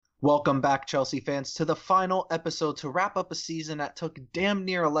Welcome back, Chelsea fans, to the final episode to wrap up a season that took damn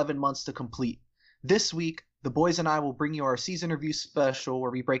near 11 months to complete. This week, the boys and I will bring you our season review special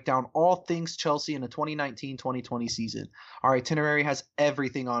where we break down all things Chelsea in the 2019-2020 season. Our itinerary has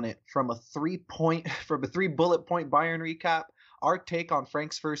everything on it, from a three bullet point Bayern recap, our take on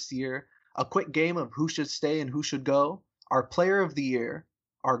Frank's first year, a quick game of who should stay and who should go, our player of the year,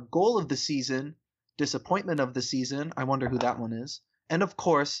 our goal of the season, disappointment of the season, I wonder who that one is, and of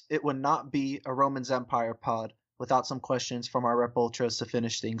course, it would not be a Romans Empire pod without some questions from our Rep Ultras to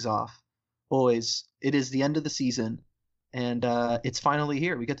finish things off. Boys, it is the end of the season, and it's finally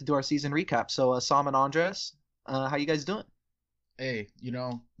here. We get to do our season recap. So, Sam and Andres, how you guys doing? Hey,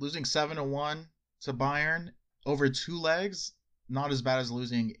 losing 7-1 to Bayern over two legs, not as bad as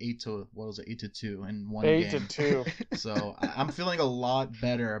losing 8-2 in one Eight game. to two. So I'm feeling a lot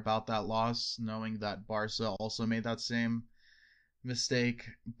better about that loss, knowing that Barca also made that same mistake,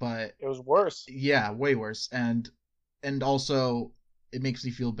 but It was worse. yeah, way worse. And also it makes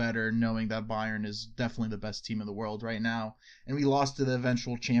me feel better knowing that Bayern is definitely the best team in the world right now, and we lost to the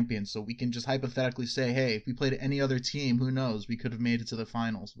eventual champion, so we can just hypothetically say, hey, if we played any other team, who knows, we could have made it to the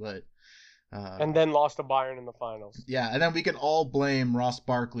finals, but And then lost to Bayern in the finals. yeah, and then we can all blame Ross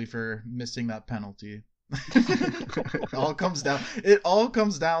Barkley for missing that penalty. It all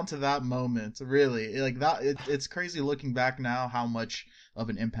comes down to that moment, really. Like that, it's crazy looking back now how much of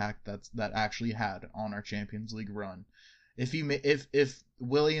an impact that actually had on our Champions League run. If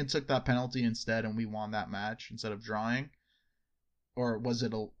Willian took that penalty instead and we won that match instead of drawing, or was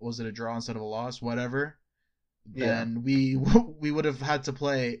it a draw instead of a loss, whatever, Yeah. then we we would have had to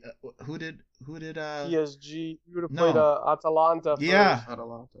play. Who did PSG, you would have No. played Atalanta first. Yeah.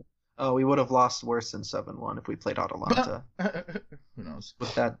 Atalanta. Oh, we would have lost worse than 7-1 if we played Atalanta. Who knows?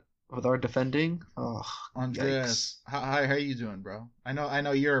 With our defending, oh, Andreas, yikes. how you doing, bro? I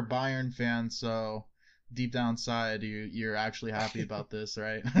know you're a Bayern fan, so deep down inside you're actually happy about this,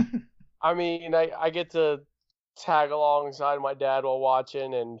 right? I mean, I get to tag alongside my dad while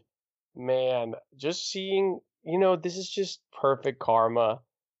watching, and man, just seeing, this is just perfect karma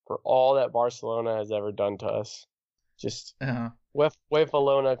for all that Barcelona has ever done to us. Just uh, with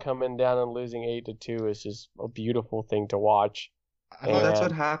Barcelona coming down and losing 8-2 is just a beautiful thing to watch. I Well, thought that's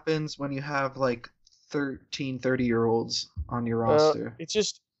what And happens when you have like 13, 30-year-olds on your roster. it's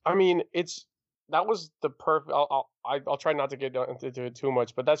just, I mean, that was the perfect. I'll try not to get into it too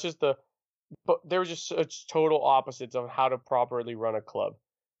much, but but they were just such total opposites of how to properly run a club.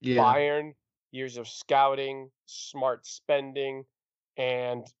 Yeah. Bayern, years of scouting, smart spending,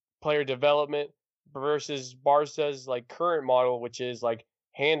 and player development versus Barca's like current model, which is like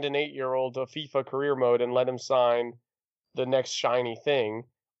hand an 8-year-old a FIFA career mode and let him sign the next shiny thing.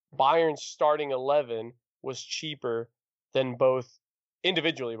 Bayern's starting 11 was cheaper than both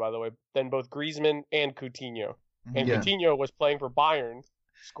individually, by the way, than both Griezmann and Coutinho. And Yeah. Coutinho was playing for Bayern,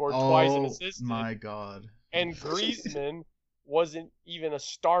 scored twice and oh assisted, my god. and Griezmann wasn't even a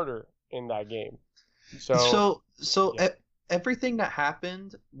starter in that game. So So yeah. everything that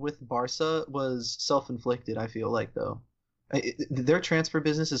happened with Barca was self-inflicted, I feel like, though. Their transfer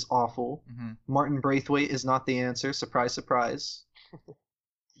business is awful. hmm Martin Braithwaite is not the answer. Surprise, surprise.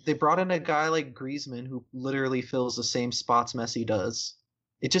 They brought in a guy like Griezmann who literally fills the same spots Messi does.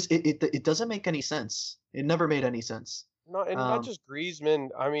 It doesn't make any sense. It never made any sense. No, and not Um, just Griezmann.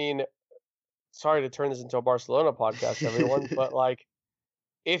 I mean, sorry to turn this into a Barcelona podcast, everyone, but like,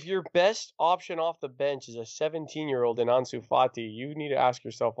 if your best option off the bench is a 17-year-old in Ansu Fati, you need to ask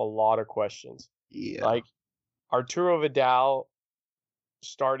yourself a lot of questions. yeah. Like, Arturo Vidal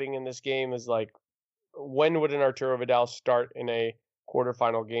starting in this game is like, when would an Arturo Vidal start in a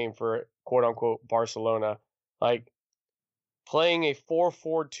quarterfinal game for quote unquote Barcelona? Like, playing a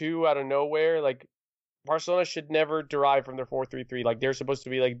 4-4-2 out of nowhere, like, Barcelona should never derive from their 4-3-3. Like, they're supposed to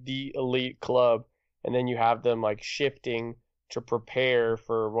be like the elite club, and then you have them like shifting to prepare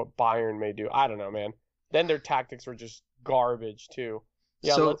for what Bayern may do. I don't know, man. Then their tactics were just garbage too.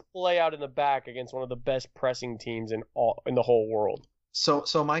 Yeah, So let's play out in the back against one of the best pressing teams in the whole world. so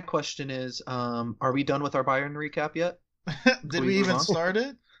my question is, are we done with our Bayern recap yet? Did we we move even on? start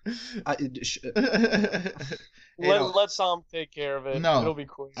it? I, sh- No, Let Sam take care of it. no. It'll be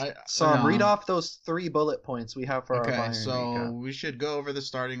quick. Sam, read No. off those 3 bullet points we have for our Okay, Bayern so recap. we should go over the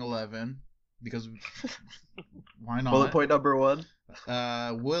starting 11 because why Bullet not? point number 1.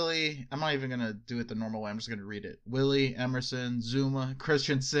 Willie, I'm not even gonna do it the normal way. I'm just gonna read it. Willie, Emerson, Zuma,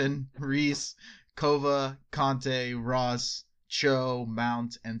 Christensen, Reese, Kova, Conte, Ross, Cho,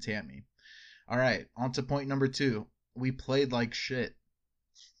 Mount, and Tammy. All right, on to point number 2. We played like shit.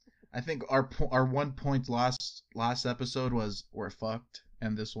 I think our 1 point last episode was we're fucked,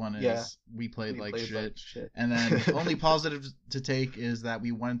 and this one is Yeah, we played like played shit. like shit. And then only positive to take is that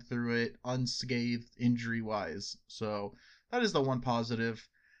we went through it unscathed injury wise. So that is the one positive.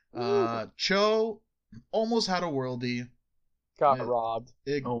 Cho almost had a worldie. Got robbed.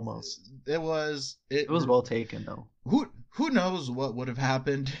 Almost. It was well taken though. Who knows what would have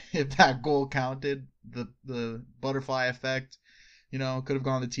happened if that goal counted? The butterfly effect, could have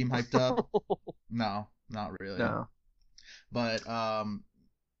gone the team hyped up. No, not really. No. But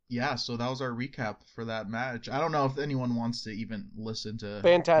yeah, so that was our recap for that match. I don't know if anyone wants to even listen to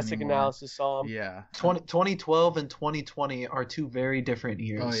Fantastic anymore. analysis, Sam. Yeah. 2012 and 2020 are two very different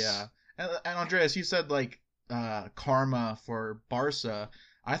years. Oh yeah. And Andreas, you said like karma for Barca.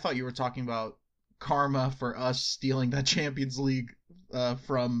 I thought you were talking about karma for us stealing that Champions League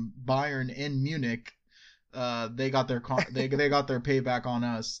from Bayern in Munich. They got their they got their payback on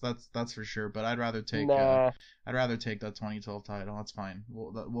us. That's for sure. But I'd rather take that 2012 title. That's fine.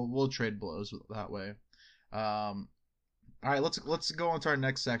 We'll trade blows that way. All right, let's go on to our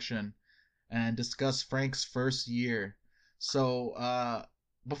next section and discuss Frank's first year. So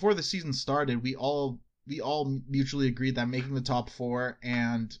before the season started, we all mutually agreed that making the top four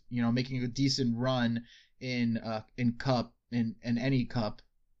and making a decent run in any cup,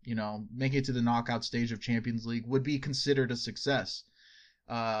 making it to the knockout stage of Champions League would be considered a success.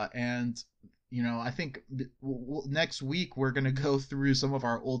 And I think next week we're gonna go through some of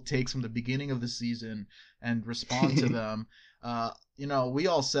our old takes from the beginning of the season and respond to them. We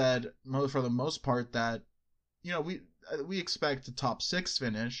all said for the most part that we expect a top 6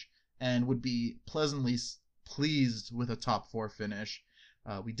 finish and would be pleasantly pleased with a top 4 finish.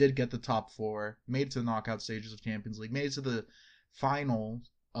 We did get the top 4, made it to the knockout stages of Champions League, made it to the final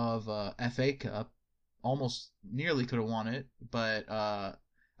of FA Cup, almost nearly could have won it, but I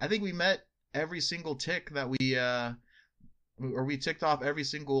think we met every single tick that we ticked off every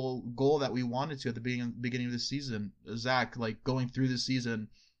single goal that we wanted to at the beginning of the season. Zach, like going through the season,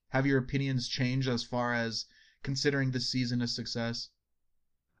 have your opinions changed as far as considering this season a success?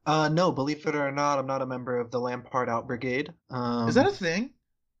 No, believe it or not, I'm not a member of the Lampard Out Brigade. Is that a thing?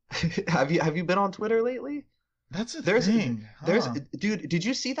 Have you been on Twitter lately? That's a thing. Dude, did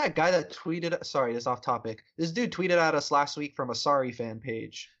you see that guy that tweeted? Sorry, it's off topic. This dude tweeted at us last week from a Sorry fan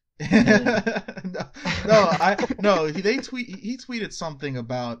page. He tweeted something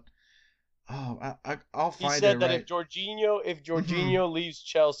about. Oh, I'll find it. He said that right. if Jorginho leaves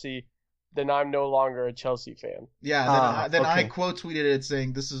Chelsea, then I'm no longer a Chelsea fan. Yeah, then I quote tweeted it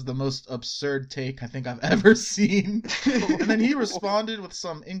saying, "This is the most absurd take I think I've ever seen." And then he responded with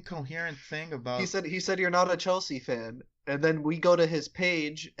some incoherent thing about. He said you're not a Chelsea fan, and then we go to his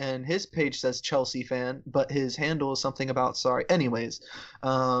page, and his page says Chelsea fan, but his handle is something about sorry. Anyways,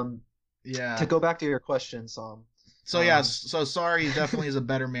 yeah. To go back to your question, Sam. So so sorry definitely is a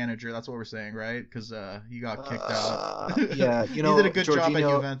better manager. That's what we're saying, right? Because he got kicked out. Yeah, he did a good job at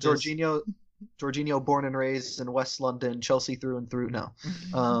Juventus. Jorginho, born and raised in West London, Chelsea through and through. No,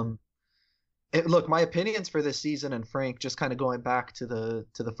 look, my opinions for this season, and Frank, just kind of going back to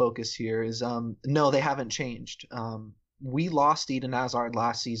the focus here is no, they haven't changed. We lost Eden Hazard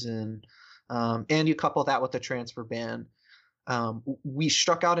last season, and you couple that with the transfer ban. We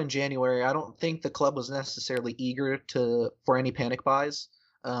struck out in January. I don't think the club was necessarily eager for any panic buys.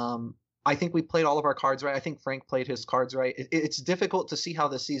 I think we played all of our cards right. I think Frank played his cards right. It's difficult to see how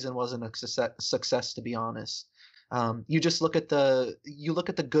this season wasn't a success, to be honest. You just look at the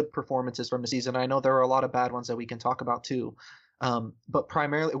good performances from the season. I know there are a lot of bad ones that we can talk about too. But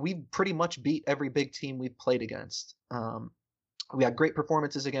primarily, we pretty much beat every big team we've played against. We had great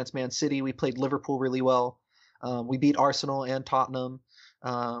performances against Man City. We played Liverpool really well. We beat Arsenal and Tottenham,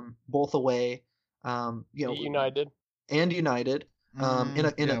 both away. United in the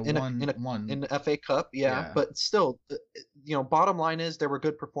FA Cup, yeah. But still, bottom line is there were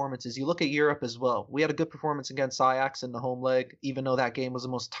good performances. You look at Europe as well. We had a good performance against Ajax in the home leg, even though that game was the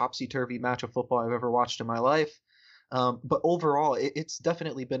most topsy-turvy match of football I've ever watched in my life. But overall, it's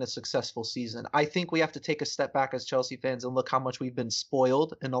definitely been a successful season. I think we have to take a step back as Chelsea fans and look how much we've been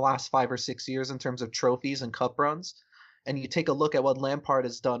spoiled in the last 5 or 6 years in terms of trophies and cup runs. And you take a look at what Lampard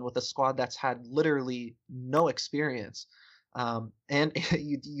has done with a squad that's had literally no experience. And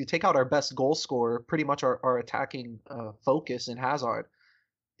you take out our best goal scorer, pretty much our attacking focus in Hazard.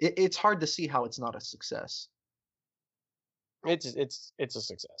 It's hard to see how it's not a success. It's a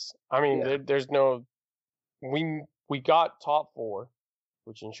success. I mean, there's no. We got top 4,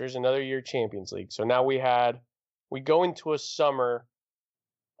 which ensures another year Champions League. So now we go into a summer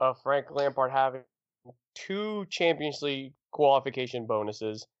of Frank Lampard having 2 Champions League qualification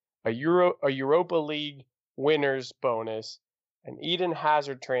bonuses, a Europa League winners bonus, an Eden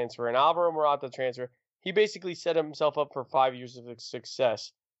Hazard transfer, an Alvaro Morata transfer, he basically set himself up for 5 years of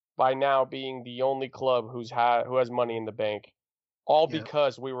success by now being the only club who has money in the bank, all Yeah.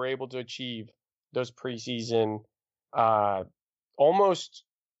 because we were able to achieve those preseason uh, almost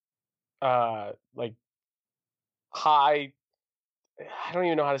like high. I don't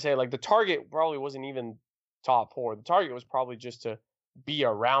even know how to say it. Like the target probably wasn't even top four. The target was probably just to be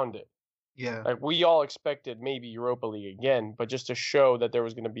around it. Yeah. Like we all expected maybe Europa League again, but just to show that there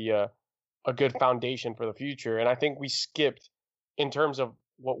was going to be a good foundation for the future. And I think we skipped in terms of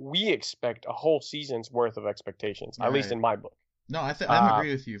what we expect a whole season's worth of expectations, at least Right. in my book. No, I'm Uh,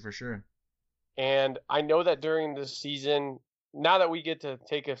 agree with you for sure. and I know that during the season, now that we get to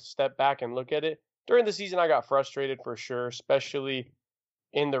take a step back and look at it, during the season I got frustrated for sure, especially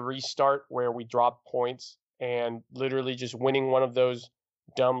in the restart where we dropped points and literally just winning one of those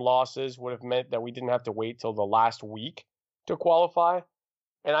dumb losses would have meant that we didn't have to wait till the last week to qualify.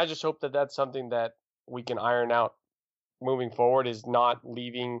 And I just hope that that's something that we can iron out moving forward, is not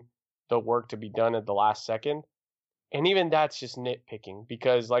leaving the work to be done at the last second. And even that's just nitpicking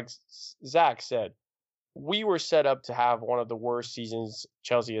because, like Zach said, we were set up to have one of the worst seasons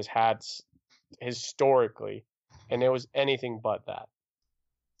Chelsea has had historically, and it was anything but that.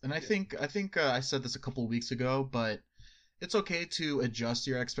 And I said this a couple of weeks ago, but it's okay to adjust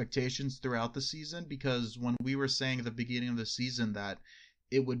your expectations throughout the season, because when we were saying at the beginning of the season that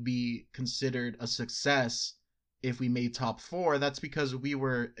it would be considered a success if we made top four, that's because we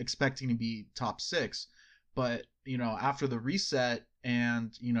were expecting to be top six. But, after the reset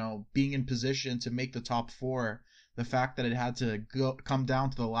and, being in position to make the top four, the fact that it had to come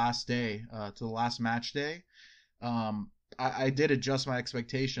down to the last day, to the last match day, I did adjust my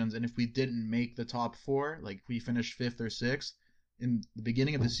expectations, and if we didn't make the top four, like if we finished fifth or sixth in the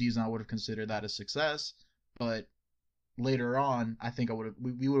beginning of the season, I would have considered that a success. But later on, I think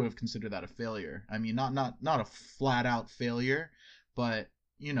we would have considered that a failure. I mean, not a flat out failure, but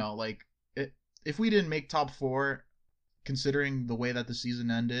like if we didn't make top four, considering the way that the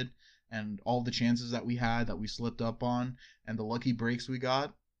season ended and all the chances that we had that we slipped up on and the lucky breaks we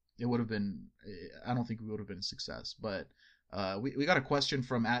got, it would have been. I don't think we would have been a success, but. We got a question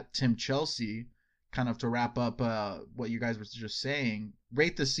from @TimChelsea, kind of to wrap up what you guys were just saying.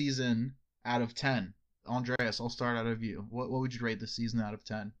 Rate the season out of 10. Andreas, I'll start out of you. What would you rate the season out of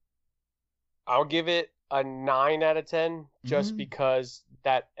 10? I'll give it a 9 out of 10 just because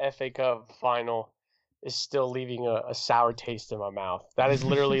that FA Cup final is still leaving a sour taste in my mouth. That is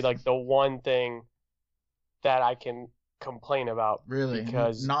literally like the one thing that I can complain about. Really?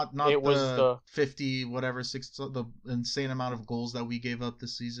 Because not it the was the 50 whatever the insane amount of goals that we gave up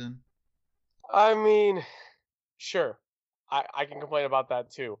this season. I mean, sure. I can complain about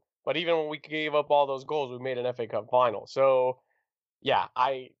that too. But even when we gave up all those goals, we made an FA Cup final. So yeah,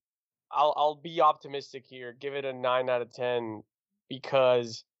 I'll be optimistic here. Give it a 9 out of 10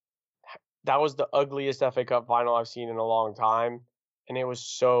 because that was the ugliest FA Cup final I've seen in a long time, and it was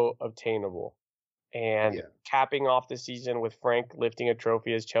so obtainable. And capping off the season with Frank lifting a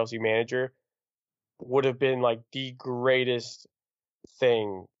trophy as Chelsea manager would have been like the greatest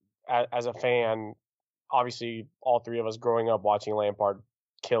thing as a fan. Obviously, all three of us growing up watching Lampard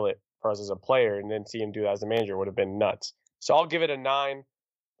kill it for us as a player, and then see him do that as a manager would have been nuts. So I'll give it a 9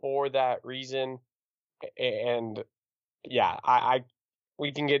 for that reason. And yeah,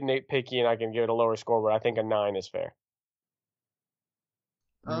 we can get nitpicky and I can give it a lower score, but I think a 9 is fair.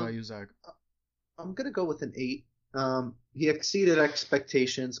 What about you, Zach? I'm gonna go with an 8. He exceeded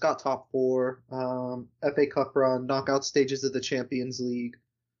expectations, got top four, FA Cup run, knockout stages of the Champions League.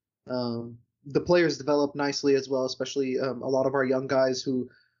 The players developed nicely as well, especially a lot of our young guys who,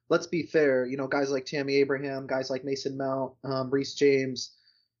 let's be fair, guys like Tammy Abraham, guys like Mason Mount, Reece James.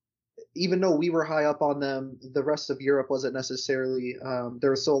 Even though we were high up on them, the rest of Europe wasn't necessarily.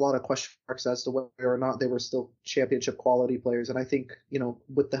 There was still a lot of question marks as to whether or not they were still championship quality players. And I think,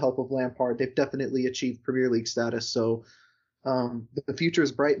 with the help of Lampard, they've definitely achieved Premier League status. So the future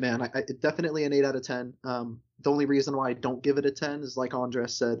is bright, man. I definitely an 8 out of 10. The only reason why I don't give it a 10 is, like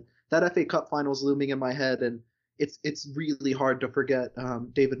Andres said, that FA Cup final is looming in my head, and it's really hard to forget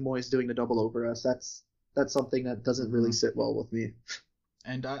David Moyes doing the double over us. That's something that doesn't really sit well with me.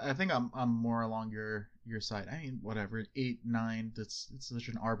 And I think I'm more along your side. I mean, whatever, 8, 9. It's such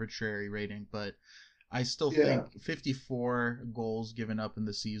an arbitrary rating, but I still think 54 goals given up in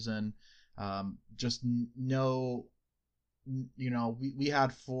the season. Just no, we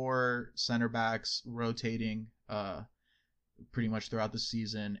had 4 center backs rotating pretty much throughout the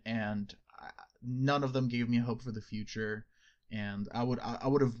season, and none of them gave me hope for the future. And I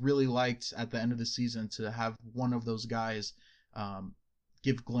would have really liked at the end of the season to have one of those guys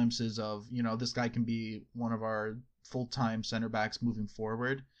give glimpses of, this guy can be one of our full-time center backs moving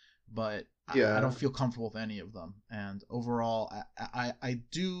forward, but I don't feel comfortable with any of them. And overall, I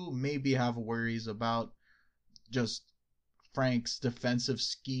do maybe have worries about just Frank's defensive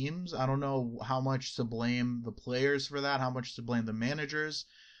schemes. I don't know how much to blame the players for that, how much to blame the managers.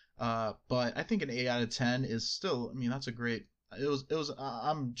 But I think an 8 out of 10 is still, that's a great,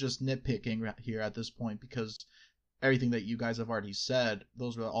 I'm just nitpicking here at this point because everything that you guys have already said,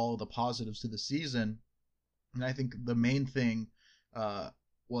 those were all the positives to the season. And I think the main thing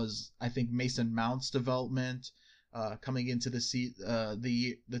was, I think, Mason Mount's development, coming into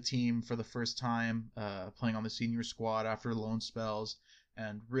the team for the first time, playing on the senior squad after loan spells,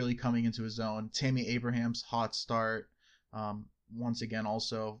 and really coming into his own. Tammy Abraham's hot start, once again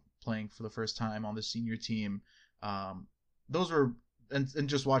also playing for the first time on the senior team. Those were, and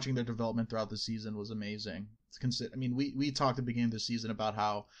just watching their development throughout the season was amazing. We talked at the beginning of the season about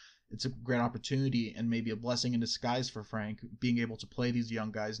how it's a great opportunity and maybe a blessing in disguise for Frank being able to play these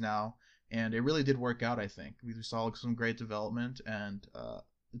young guys now. And it really did work out, I think. We saw some great development, and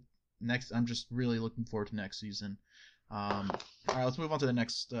I'm just really looking forward to next season. All right, let's move on to the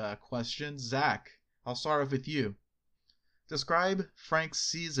next question. Zach, I'll start off with you. Describe Frank's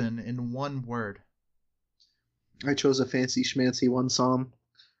season in one word. I chose a fancy schmancy one, Sam.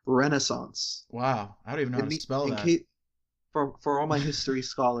 Renaissance. Wow, I don't even know how to spell that. For all my history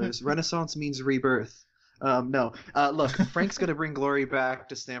scholars, Renaissance means rebirth. No. Look, Frank's going to bring glory back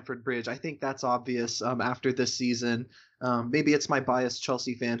to Stamford Bridge. I think that's obvious after this season. Maybe it's my biased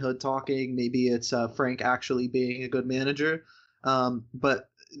Chelsea fanhood talking. Maybe it's Frank actually being a good manager. But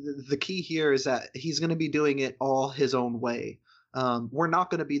the key here is that he's going to be doing it all his own way. We're not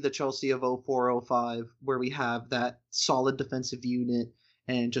going to be the Chelsea of 04-05 where we have that solid defensive unit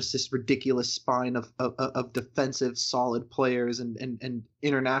and just this ridiculous spine of defensive solid players and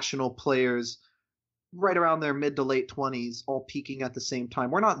international players right around their mid to late 20s all peaking at the same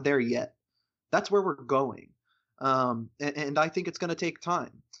time. We're not there yet. That's where we're going. And I think it's going to take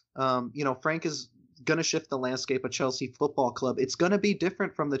time. Frank is going to shift the landscape of Chelsea Football Club. It's going to be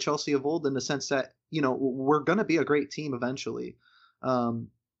different from the Chelsea of old in the sense that, we're going to be a great team eventually,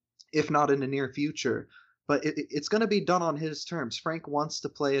 if not in the near future. But it's going to be done on his terms. Frank wants to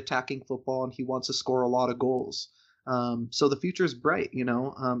play attacking football, and he wants to score a lot of goals. So the future is bright,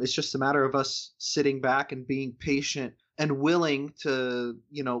 it's just a matter of us sitting back and being patient and willing to,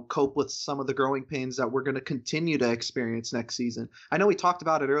 cope with some of the growing pains that we're going to continue to experience next season. I know we talked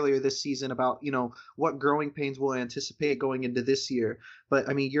about it earlier this season about, what growing pains we'll anticipate going into this year. But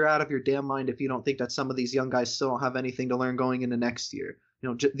you're out of your damn mind if you don't think that some of these young guys still don't have anything to learn going into next year.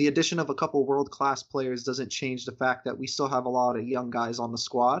 The addition of a couple world-class players doesn't change the fact that we still have a lot of young guys on the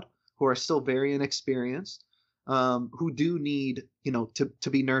squad who are still very inexperienced. Who do need, to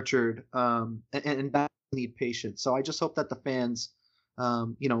be nurtured, and that need patience. So I just hope that the fans,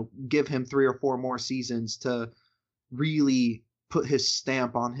 give him 3 or 4 more seasons to really put his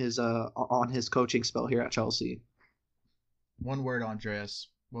stamp on his coaching spell here at Chelsea. One word, Andreas.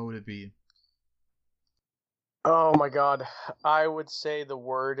 What would it be? Oh my God. I would say the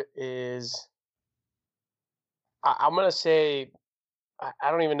word is, I'm going to say, I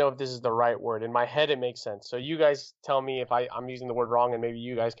don't even know if this is the right word. In my head, it makes sense. So you guys tell me if I'm using the word wrong, and maybe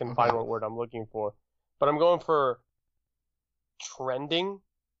you guys can find what word I'm looking for. But I'm going for trending.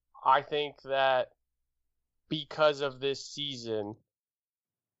 I think that because of this season,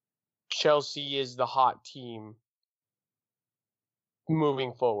 Chelsea is the hot team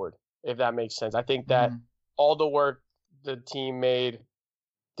moving forward, if that makes sense. I think that all the work the team made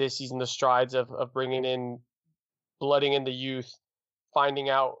this season, the strides of bringing in, blooding in the youth, finding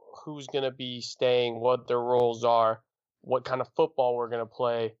out who's going to be staying, what their roles are, what kind of football we're going to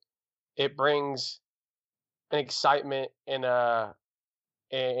play. It brings an excitement and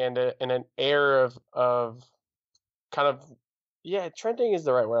an air of kind of, trending is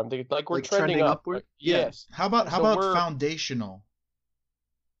the right word. I'm thinking like we're trending upward. Like, yes. How about foundational?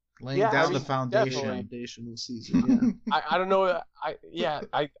 Laying down the foundation. Foundational season. Yeah. I don't know.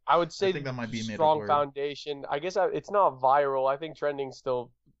 I would say I think that might be a strong foundation. I guess it's not viral. I think trending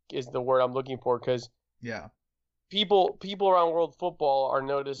still is the word I'm looking for because people around world football are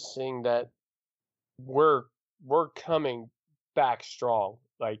noticing that we're coming back strong.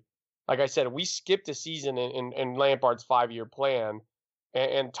 Like I said, we skipped a season in Lampard's 5-year plan,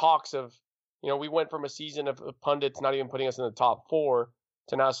 and talks of, we went from a season of pundits not even putting us in the top 4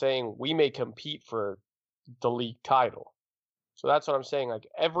 to now saying we may compete for the league title. So that's what I'm saying. Like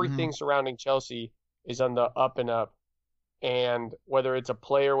everything surrounding Chelsea is on the up and up. And whether it's a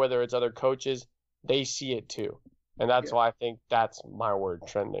player, whether it's other coaches, they see it too. And that's why I think that's my word,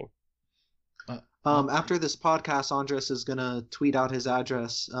 trending. After this podcast, Andres is gonna tweet out his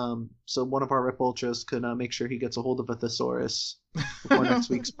address, so one of our Rip Ultras can make sure he gets a hold of a thesaurus before next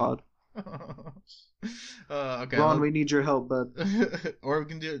week's pod. Okay, Ron, we need your help, bud. Or we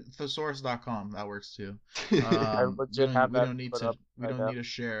can do thesaurus.com. That works too. I We legit have that don't need put to. up We right don't now. need to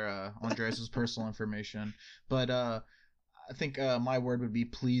share Andres' personal information. But I think my word would be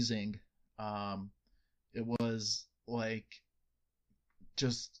pleasing. It was like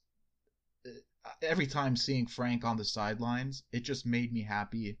just every time seeing Frank on the sidelines, it just made me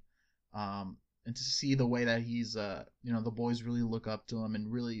happy. And to see the way that he's, the boys really look up to him,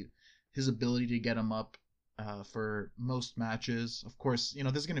 and really his ability to get him up for most matches. Of course,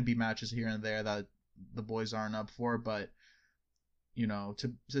 there's going to be matches here and there that the boys aren't up for, but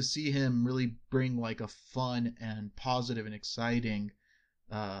to see him really bring like a fun and positive and exciting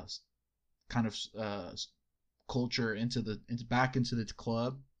kind of culture back into the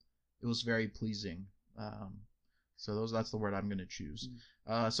club, it was very pleasing. So that's the word I'm going to choose.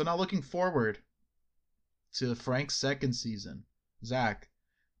 So now looking forward to Frank's second season, Zach,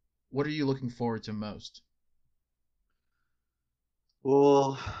 what are you looking forward to most?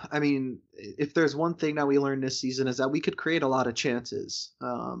 Well, I mean, if there's one thing that we learned this season is that we could create a lot of chances.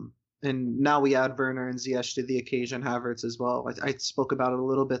 And now we add Werner and Ziyech to the occasion, Havertz as well. I spoke about it a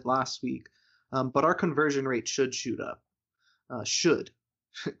little bit last week. But our conversion rate should shoot up. Should,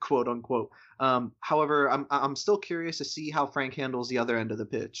 quote unquote. However, I'm still curious to see how Frank handles the other end of the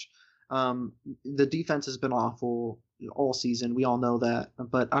pitch. The defense has been awful all season. We all know that.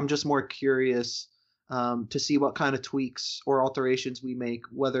 But I'm just more curious to see what kind of tweaks or alterations we make,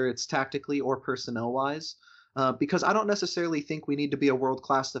 whether it's tactically or personnel-wise. Because I don't necessarily think we need to be a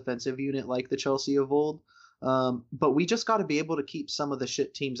world-class defensive unit like the Chelsea of old. But we just got to be able to keep some of the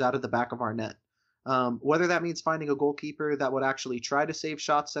shit teams out of the back of our net. Whether that means finding a goalkeeper that would actually try to save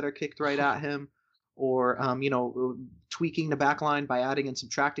shots that are kicked right at him, or tweaking the back line by adding and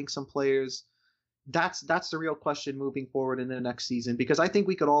subtracting some players. That's the real question moving forward in the next season, because I think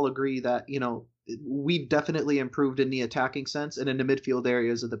we could all agree that we've definitely improved in the attacking sense and in the midfield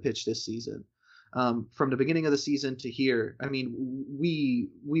areas of the pitch this season. From the beginning of the season to here, I mean, we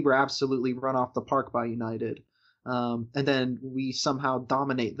were absolutely run off the park by United. And then we somehow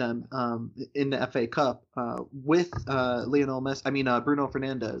dominate them in the FA Cup with Bruno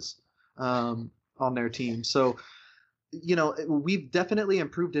Fernandes on their team. So, we've definitely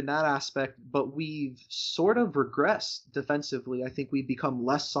improved in that aspect, but we've sort of regressed defensively. I think we've become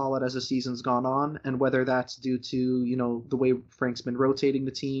less solid as the season's gone on, and whether that's due to, the way Frank's been rotating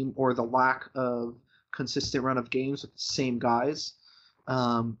the team or the lack of consistent run of games with the same guys,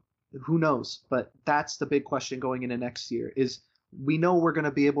 who knows? But that's the big question going into next year is we know we're going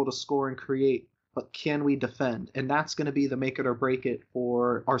to be able to score and create, but can we defend? And that's going to be the make it or break it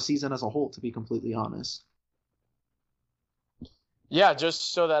for our season as a whole, to be completely honest. Yeah,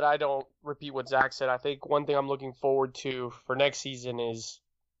 just so that I don't repeat what Zach said, I think one thing I'm looking forward to for next season is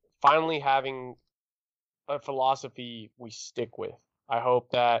finally having a philosophy we stick with. I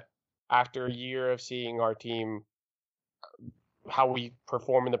hope that after a year of seeing our team, how we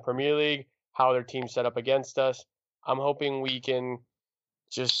perform in the Premier League, how their team set up against us, I'm hoping we can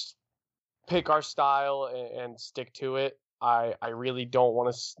just pick our style and stick to it. I really don't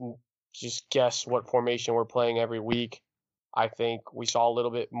want to just guess what formation we're playing every week. I think we saw a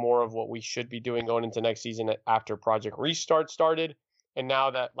little bit more of what we should be doing going into next season after Project Restart started. And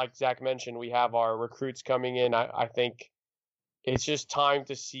now that, like Zach mentioned, we have our recruits coming in, I think it's just time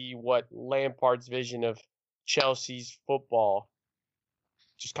to see what Lampard's vision of Chelsea's football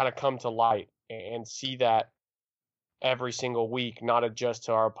just kind of come to light and see that every single week, not adjust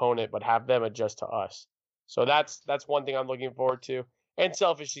to our opponent, but have them adjust to us. So that's one thing I'm looking forward to. And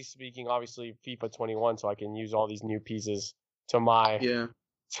selfishly speaking, obviously FIFA 21, so I can use all these new pieces to my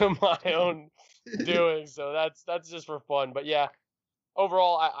own doing. So that's just for fun. But yeah,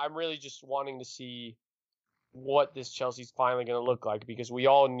 overall, I'm really just wanting to see what this Chelsea's finally going to look like, because we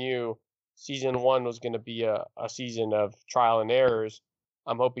all knew season 1 was going to be a season of trial and errors.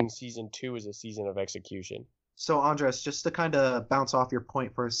 I'm hoping season 2 is a season of execution. So, Andres, just to kind of bounce off your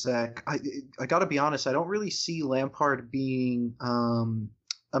point for a sec, I got to be honest, I don't really see Lampard being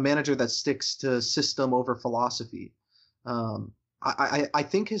a manager that sticks to system over philosophy. I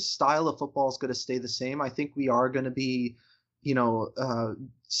think his style of football is going to stay the same. I think we are going to be,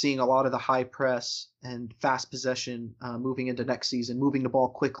 seeing a lot of the high press and fast possession moving into next season, moving the ball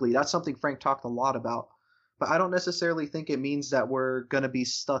quickly. That's something Frank talked a lot about. But I don't necessarily think it means that we're going to be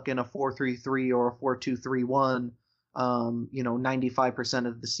stuck in a 4-3-3 or a 4-2-3-1 95%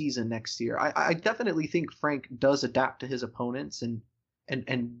 of the season next year. I definitely think Frank does adapt to his opponents and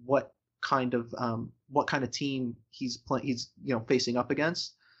what kind of team he's facing up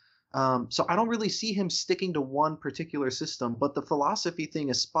against. So I don't really see him sticking to one particular system, but the philosophy thing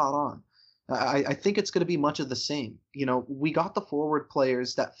is spot on. I think it's going to be much of the same. We got the forward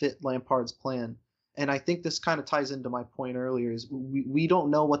players that fit Lampard's plan. And I think this kind of ties into my point earlier is we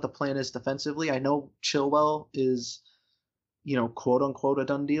don't know what the plan is defensively. I know Chilwell is, quote unquote a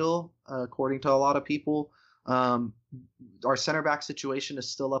done deal, according to a lot of people. Our center back situation is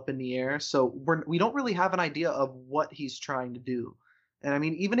still up in the air. So we don't really have an idea of what he's trying to do. And I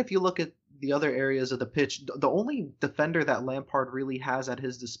mean, even if you look at the other areas of the pitch, the only defender that Lampard really has at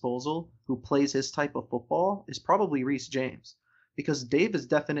his disposal who plays his type of football is probably Reece James, because Dave is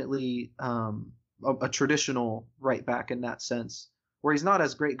definitely a traditional right back in that sense, where he's not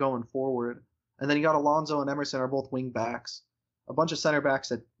as great going forward. And then you got Alonso and Emerson are both wing backs. A bunch of center backs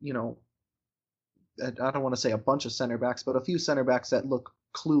that, I don't want to say a bunch of center backs, but a few center backs that look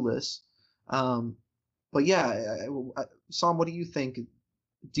clueless. But yeah, Sam, what do you think?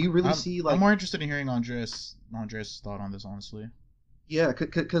 Do you really see I'm more interested in hearing Andres' thought on this, honestly. Yeah,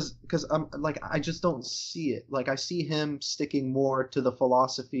 because I just don't see it. Like, I see him sticking more to the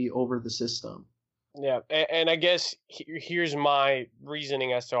philosophy over the system. Yeah, and I guess here's my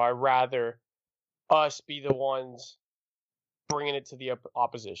reasoning as to I'd rather us be the ones bringing it to the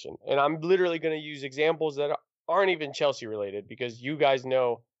opposition. And I'm literally going to use examples that aren't even Chelsea related, because you guys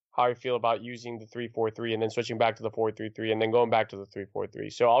know how I feel about using the 3-4-3 and then switching back to the 4-3-3 and then going back to the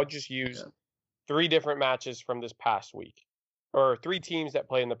 3-4-3. So I'll just use 3 different matches from this past week, or 3 teams that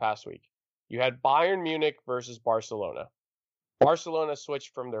played in the past week. You had Bayern Munich versus Barcelona. Barcelona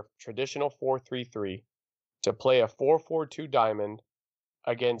switched from their traditional 4-3-3 to play a 4-4-2 diamond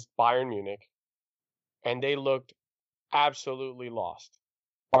against Bayern Munich, and they looked absolutely lost.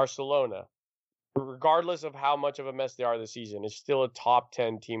 Barcelona, regardless of how much of a mess they are this season, is still a top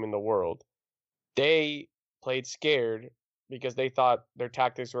 10 team in the world. They played scared because they thought their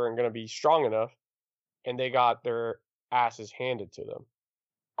tactics weren't going to be strong enough, and they got their asses handed to them.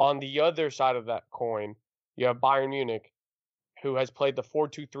 On the other side of that coin, you have Bayern Munich, who has played the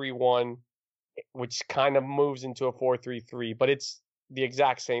 4-2-3-1, which kind of moves into a 4-3-3, but it's the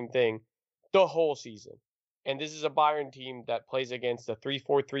exact same thing the whole season. And this is a Bayern team that plays against a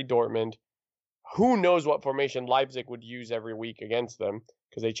 3-4-3 Dortmund. Who knows what formation Leipzig would use every week against them,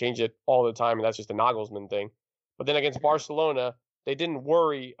 because they change it all the time, and that's just a Nagelsmann thing. But then against Barcelona, they didn't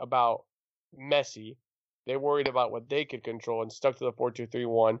worry about Messi. They worried about what they could control and stuck to the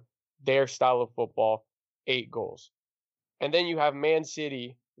 4-2-3-1, their style of football, 8 goals. And then you have Man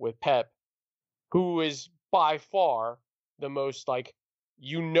City with Pep, who is by far the most,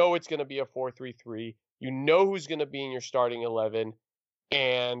 it's going to be a 4-3-3. You know who's going to be in your starting 11.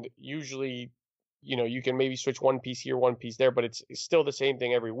 And usually, you can maybe switch one piece here, one piece there, but it's still the same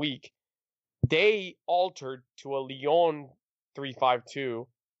thing every week. They altered to a Lyon 3-5-2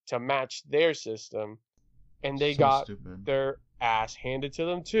 to match their system, and they got their ass handed to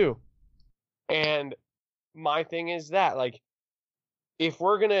them too. And my thing is that, if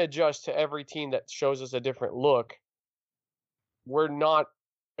we're going to adjust to every team that shows us a different look, we're not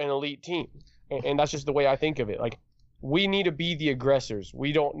an elite team. And that's just the way I think of it. We need to be the aggressors.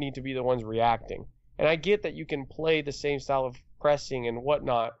 We don't need to be the ones reacting. And I get that you can play the same style of pressing and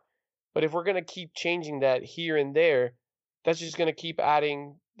whatnot, but if we're going to keep changing that here and there, that's just going to keep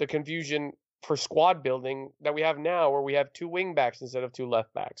adding the confusion for squad building that we have now, where we have 2 wing backs instead of 2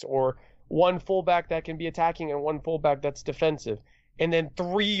 left backs, or 1 fullback that can be attacking and 1 fullback that's defensive, and then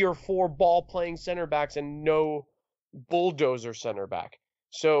 3 or 4 ball playing center backs and no bulldozer center back.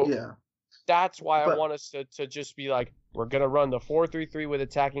 So yeah. That's why I want us to just be we're going to run the 4-3-3 with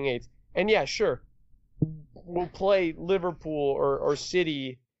attacking 8s. And yeah, sure, we'll play Liverpool or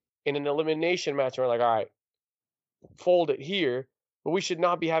City in an elimination match, and we're all right, fold it here. But we should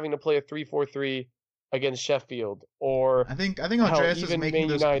not be having to play a 3-4-3 against Sheffield, or I think Andreas is making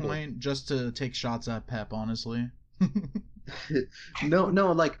this point just to take shots at Pep, honestly.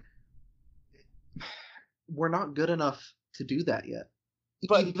 No, we're not good enough to do that yet.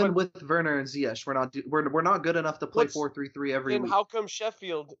 But even with Werner and Ziyech, we're not good enough to play 4-3-3 every week. And how come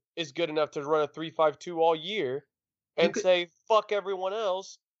Sheffield is good enough to run a 3-5-2 all year and say fuck everyone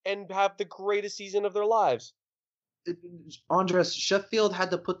else and have the greatest season of their lives? Andres, Sheffield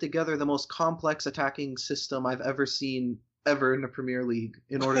had to put together the most complex attacking system I've ever seen in the Premier League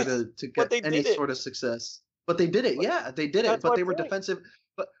in order to get any sort of success. But they did it, yeah, they did it. But they were defensive.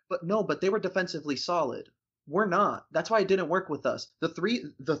 But they were defensively solid. We're not. That's why it didn't work with us. The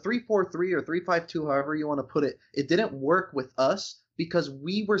 3-4-3 or 3-5-2, however you want to put it, it didn't work with us because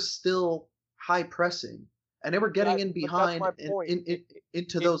we were still high pressing and they were getting in But that's behind my point. into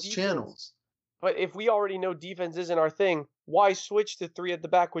If those defense, channels. but if we already know defense isn't our thing, why switch to 3 at the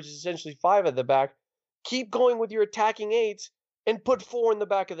back, which is essentially 5 at the back? Keep going with your attacking eights and put 4 in the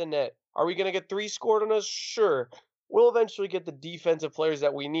back of the net. Are we going to get 3 scored on us? Sure. We'll eventually get the defensive players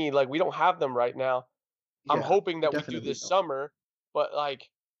that we need. Like, we don't have them right now. I'm Yeah, hoping that we do definitely this don't. summer, but like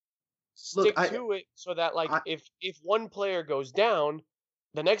Look, stick to it so that like I if one player goes down,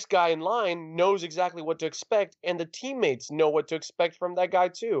 the next guy in line knows exactly what to expect and the teammates know what to expect from that guy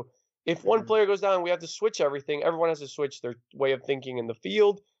too. If one mhm. player goes down, we have to switch everything. Everyone has to switch their way of thinking in the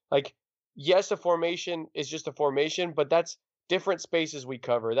field. Like yes, a formation is just a formation, but that's different spaces we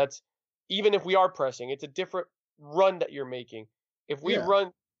cover. That's even if we are pressing, it's a different run that you're making. If we Yeah,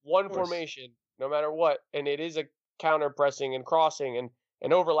 run one of course. formation, no matter what, and it is a counter pressing and crossing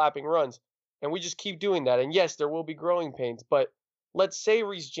and overlapping runs, and we just keep doing that. And yes, there will be growing pains, but let's say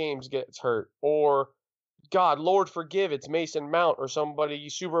Reece James gets hurt, or God, Lord forgive, it's Mason Mount or somebody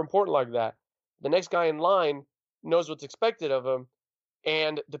super important like that. The next guy in line knows what's expected of him,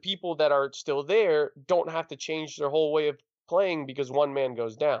 and the people that are still there don't have to change their whole way of playing because one man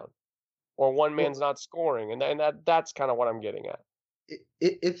goes down or one Well, man's not scoring, and that's kind of what I'm getting at.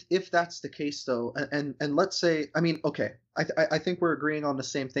 if that's the case though, and let's say, I mean, okay, I think we're agreeing on the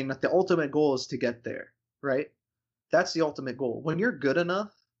same thing that the ultimate goal is to get there, right? That's the ultimate goal. When you're good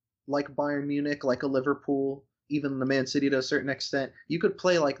enough, like Bayern Munich, like a Liverpool, even the Man City to a certain extent, you could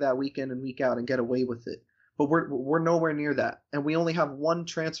play like that week in and week out and get away with it. But we're nowhere near that, and we only have one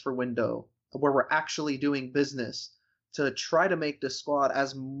transfer window where we're actually doing business to try to make this squad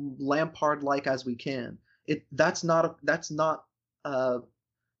as Lampard-like as we can. That's not uh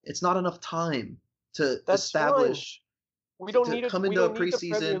it's not enough time to That's fine. establish to come We into a don't need the Premier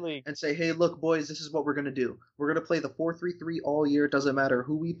preseason League. and say, "Hey, look, boys, this is what we're gonna do. We're gonna play the 4-3-3 all year. It doesn't matter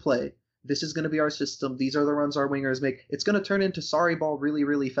who we play. This is gonna be our system. These are the runs our wingers make." It's gonna turn into sorry ball really,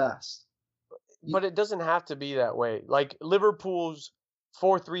 really fast. But it doesn't have to be that way. Like Liverpool's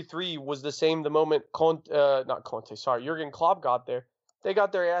 4-3-3 was the same the moment not Conte, sorry, Jurgen Klopp got there. They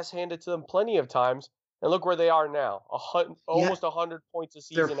got their ass handed to them plenty of times, and look where they are now. Yeah, Almost 100 points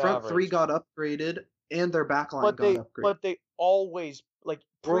a their season front three average. got upgraded and their back line got upgraded. But they always like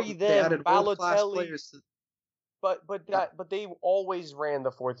pre They them added world class Balotelli, players. Yeah, but they always ran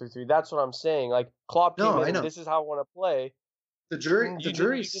the 4-3-3. That's what I'm saying. Like Klopp came no, in I and know. this is how I want to play. The You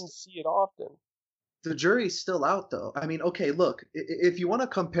jury's didn't see it often. the jury's still out though. I mean, okay, look, if you want to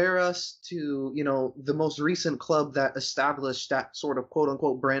compare us to, the most recent club that established that sort of quote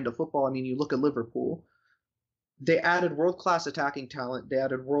unquote brand of football, I mean, you look at Liverpool. They added world class attacking talent. They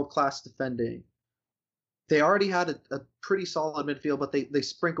added world class defending. They already had a pretty solid midfield, but they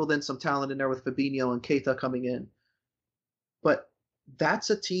sprinkled in some talent in there with Fabinho and Keita coming in. But that's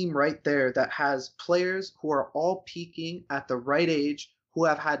a team right there that has players who are all peaking at the right age, who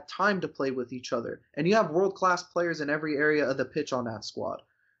have had time to play with each other. And you have world class players in every area of the pitch on that squad.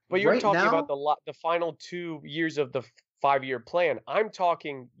 But you're Right talking about now, the final 2 years of the 5-year plan. I'm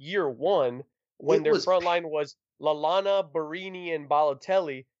talking year one when it their was front line was Lallana, Barini, and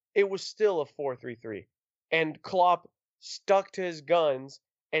Balotelli. It was still a 4-3-3, and Klopp stuck to his guns.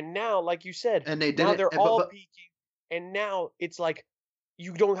 And now, like you said, and they now didn't. they're all But peaking. And now it's like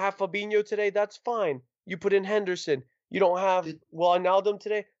you don't have Fabinho today. That's fine. You put in Henderson. You don't have did, Wijnaldum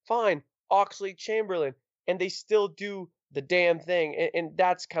today. Fine. Oxley, Chamberlain, and they still do the damn thing. And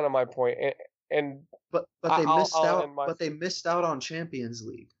that's kind of my point. And but they missed I'll out. end my. But they missed out on Champions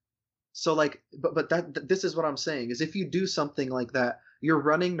League. So like, but this is what I'm saying is if you do something like that, you're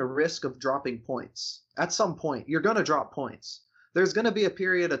running the risk of dropping points. At some point, you're gonna drop points. There's gonna be a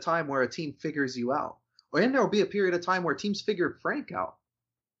period of time where a team figures you out, and there'll be a period of time where teams figure Frank out.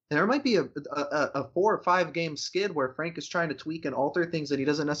 And there might be a 4 or 5 game skid where Frank is trying to tweak and alter things and he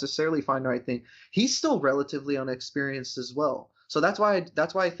doesn't necessarily find the right thing. He's still relatively unexperienced as well. So that's why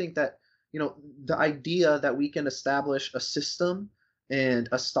I think that the idea that we can establish a system and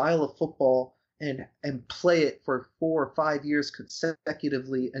a style of football and play it for 4 or 5 years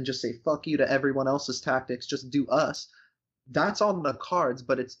consecutively and just say fuck you to everyone else's tactics, just do us. That's on the cards,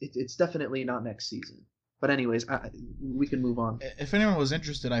 but it's definitely not next season. But anyways, we can move on. If anyone was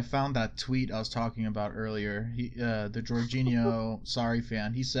interested, I found that tweet I was talking about earlier. The Jorginho sorry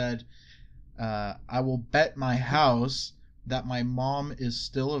fan. He said, "I will bet my house that my mom is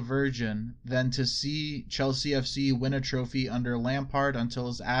still a virgin than to see Chelsea FC win a trophy under Lampard until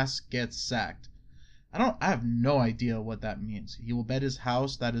his ass gets sacked." I have no idea what that means. He will bet his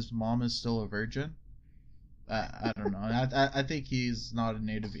house that his mom is still a virgin. I don't know. I think he's not a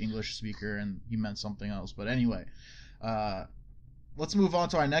native English speaker and he meant something else. But anyway, let's move on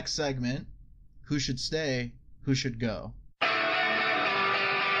to our next segment. Who should stay? Who should go?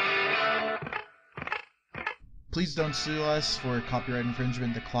 Please don't sue us for copyright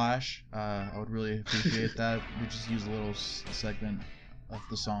infringement. The Clash. I would really appreciate that. We just use a little segment of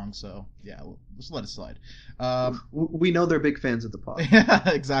the song, so yeah, let's let it slide. We know they're big fans of the pod. Yeah,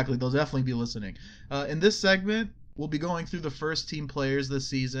 exactly. They'll definitely be listening. In this segment, we'll be going through the first team players this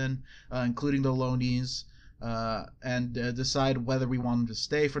season, including the loanees, and decide whether we want them to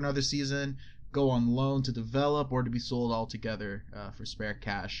stay for another season, go on loan to develop, or to be sold altogether for spare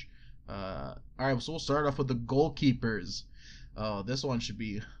cash. All right, so we'll start off with the goalkeepers. Oh, this one should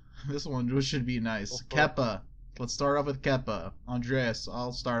be nice. Kepa. Let's start off with Kepa. Andreas,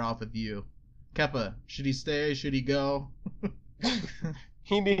 I'll start off with you. Kepa, should he stay? Should he go?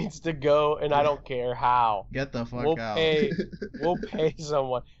 He needs to go, and I don't care how. Get the fuck out. We'll pay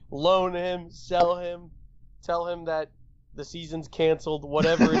someone. Loan him, sell him, tell him that the season's canceled,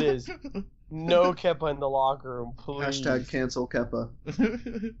 whatever it is. No Kepa in the locker room, please. Hashtag cancel Kepa.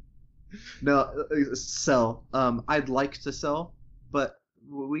 No, sell. I'd like to sell, but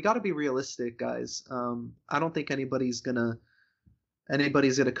we got to be realistic, guys. I don't think anybody's gonna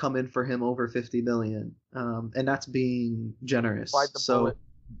come in for him over 50 million, and that's being generous. Bite the bullet.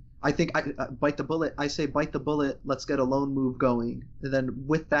 I think I bite the bullet. I say bite the bullet. Let's get a loan move going, and then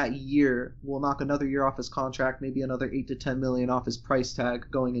with that year, we'll knock another year off his contract, maybe another 8 to 10 million off his price tag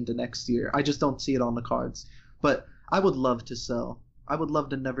going into next year. I just don't see it on the cards, but I would love to sell. I would love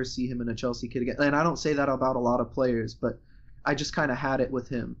to never see him in a Chelsea kit again. And I don't say that about a lot of players, but I just kind of had it with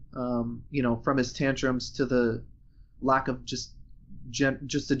him. From his tantrums to the lack of just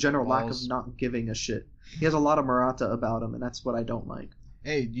the general lack of not giving a shit. He has a lot of Morata about him, and that's what I don't like.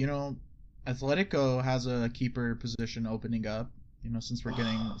 Hey, Atletico has a keeper position opening up. Since we're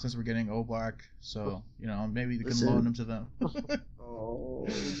getting Oblak, so maybe we can loan him to them. Oh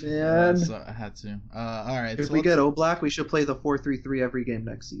man! So I had to. All right. If we get Oblak, we should play the 4-3-3 every game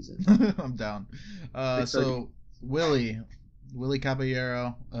next season. I'm down. So Willie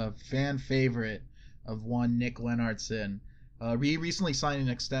Caballero, a fan favorite of one Nick Lennartson, he recently signed an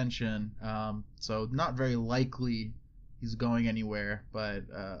extension. So not very likely he's going anywhere. But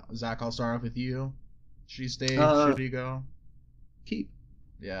Zach, I'll start off with you. Should he stay? Should he go? Keep.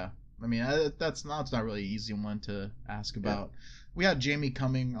 Yeah, I mean that's not really an easy one to ask about. Yeah. We had Jamie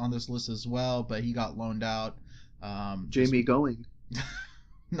coming on this list as well, but he got loaned out. Jamie going.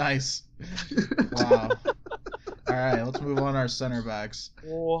 Nice. Wow. All right, let's move on to our center backs.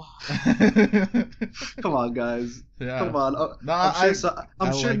 Oh. Come on, guys. Yeah. Come on.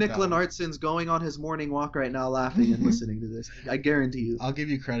 I'm sure Nick Lennartson's going on his morning walk right now laughing and listening to this. I guarantee you. I'll give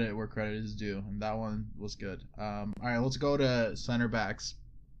you credit where credit is due, and that one was good. All right, let's go to center backs.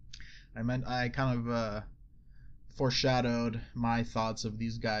 I kind of foreshadowed my thoughts of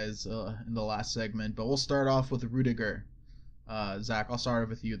these guys in the last segment, but we'll start off with Rudiger. Zach, I'll start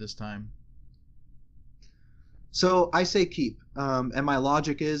with you this time. So I say keep, and my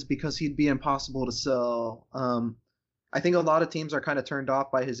logic is because he'd be impossible to sell. I think a lot of teams are kind of turned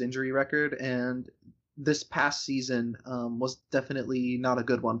off by his injury record, and this past season was definitely not a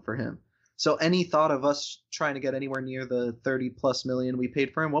good one for him. So any thought of us trying to get anywhere near the 30+ million we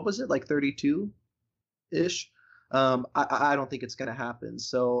paid for him, what was it, like 32-ish? I don't think it's going to happen.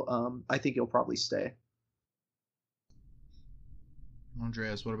 So I think he'll probably stay.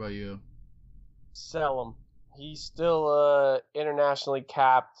 Andreas, what about you? Sell him. He's still internationally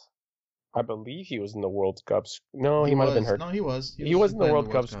capped. I believe he was in the World Cup. No, he might have been hurt. No, he was. He was in the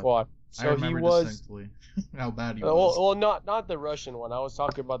World Cup squad. So I remember he was distinctly how bad he was. Well, not the Russian one. I was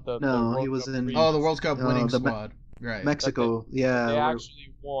talking about the No, the he was in. Oh, the World Cup winning squad. Right. Mexico. Yeah. They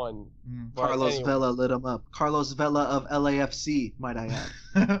actually won. Carlos Vela lit him up. Carlos Vela of LAFC, might I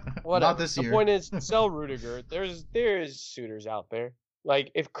add. Whatever. Not this year. The point is, sell Rudiger. There is suitors out there.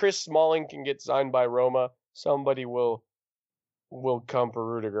 Like if Chris Smalling can get signed by Roma, somebody will come for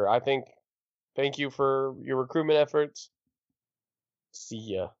Rudiger. I think. Thank you for your recruitment efforts.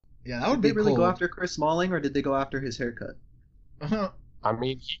 See ya. Yeah, that would did be they really cool. go after Chris Smalling, or did they go after his haircut? I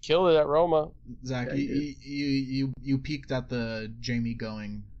mean, he killed it at Roma. Zach, yeah, you peaked at the Jamie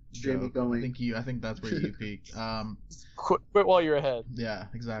going. Jamie joke. going. I think that's where you peaked. Quit while you're ahead. Yeah,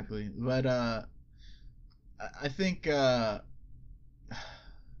 exactly. But I think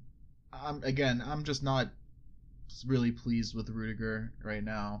I'm just not really pleased with Rudiger right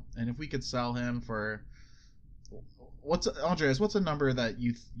now. And if we could sell him for Andreas, what's a number that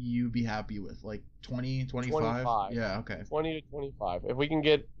you'd be happy with? Like 20, 25? 25. Yeah, okay. 20 to 25. If we can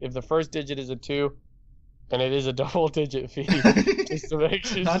get, if the first digit is a 2, And it is a double-digit fee, just to make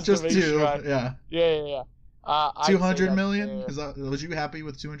sure. Not just make two. Sure Yeah. Yeah. 200 million? Was you happy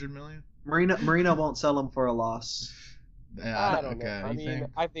with 200 million? Marina won't sell him for a loss. Yeah, I don't know.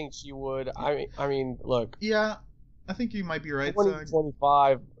 I think she would. I mean, look. Yeah, I think you might be right.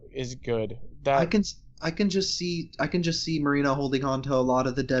 2025 is good. I can just see Marina holding on to a lot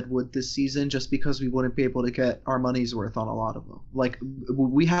of the deadwood this season, just because we wouldn't be able to get our money's worth on a lot of them. Like,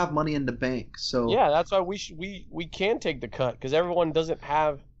 we have money in the bank, so yeah, that's why we can take the cut, because everyone doesn't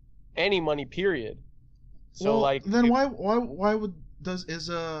have any money. Period. So then why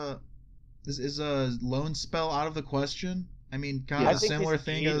is a loan spell out of the question? I mean, kind of a similar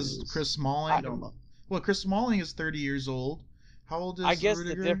thing as Chris Smalling. I don't know. Well, Chris Smalling is 30 years old. How old is Rudiger?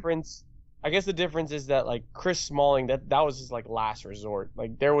 I guess the difference is that, like, Chris Smalling, that was his, like, last resort.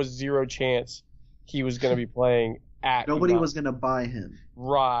 Like, there was zero chance he was going to be playing at Nobody was going to buy him.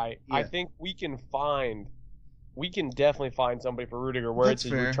 Right. Yeah. I think we can definitely find somebody for Rudiger where That's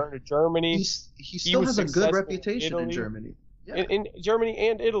it's his fair. return to Germany. He still has a good successful reputation in Germany. Yeah. In Germany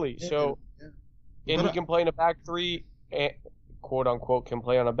and Italy. So, yeah. and he can play in a back three, and, quote unquote, can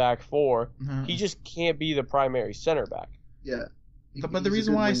play on a back four. He just can't be the primary center back. Yeah. But the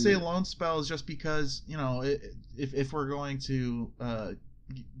reason why I say loan spell is just because, you know, if we're going to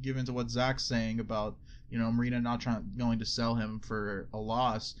give into what Zach's saying about, you know, Marina not going to sell him for a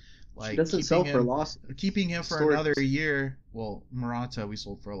loss, like, she doesn't sell for a loss. Keeping him for another year. Well, Morata we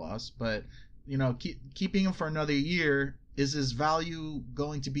sold for a loss, but, you know, keeping him for another year, is his value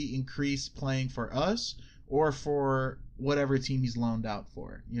going to be increased playing for us or for whatever team he's loaned out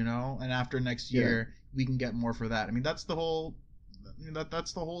for? You know, and after next year we can get more for that. I mean, that's the whole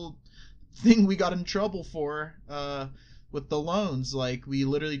thing we got in trouble for with the loans. Like, we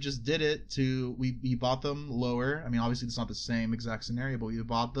literally just did it we bought them lower. I mean, obviously it's not the same exact scenario, but we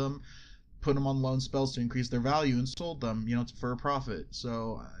bought them, put them on loan spells to increase their value, and sold them, you know, for a profit.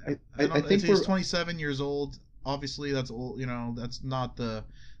 So I think he's 27 years old. Obviously that's old, you know, that's not the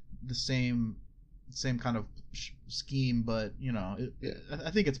same kind of scheme, but, you know, I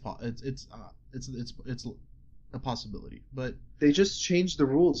think it's a possibility. But they just changed the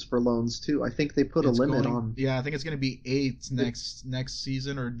rules for loans too. I think they put a limit on. Yeah, I think it's going to be 8 next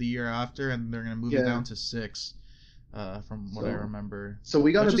season or the year after, and they're going to move it down to 6, from what I remember. So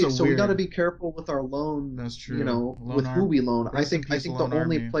we got to be careful with our loan. That's true. You know, with who we loan. I think the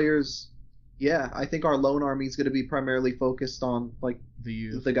only players. Yeah, I think our loan army is going to be primarily focused on, like,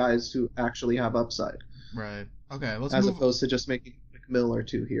 the guys who actually have upside. Right. Okay. As opposed to just making a mill or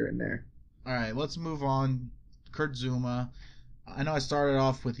two here and there. All right. Let's move on. Kurt Zouma. I know I started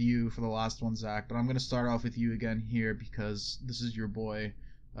off with you for the last one, Zach, but I'm going to start off with you again here because this is your boy.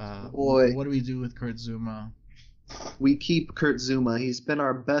 What do we do with Kurt Zouma? We keep Kurt Zouma. He's been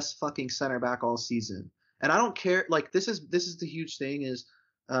our best fucking center back all season. And I don't care. Like, this is the huge thing is,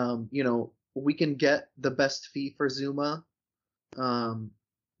 you know, we can get the best fee for Zouma,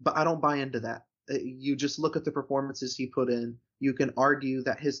 but I don't buy into that. You just look at the performances he put in. You can argue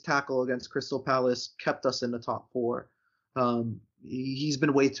that his tackle against Crystal Palace kept us in the top 4. He's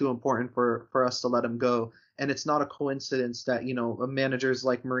been way too important for us to let him go. And it's not a coincidence that, you know, managers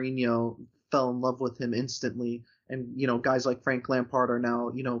like Mourinho fell in love with him instantly. And, you know, guys like Frank Lampard are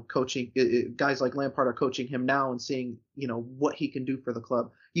now, you know, guys like Lampard are coaching him now and seeing, you know, what he can do for the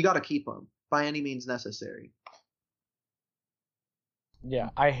club. You got to keep him by any means necessary. Yeah,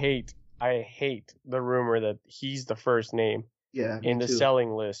 I hate the rumor that he's the first name in the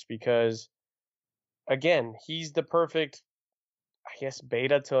selling list, because, again, he's the perfect, I guess,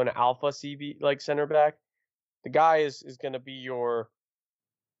 beta to an alpha CB, like, center back. The guy is going to be your,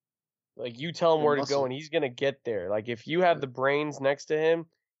 like, you tell him where to go and he's going to get there. Like, if you have the brains next to him,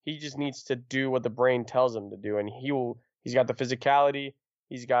 he just needs to do what the brain tells him to do, and he's got the physicality.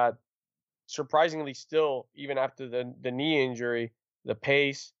 He's got, surprisingly still, even after the knee injury, the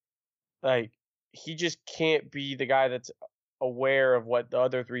pace. Like, he just can't be the guy that's aware of what the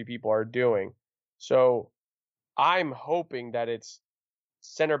other 3 people are doing. So I'm hoping that it's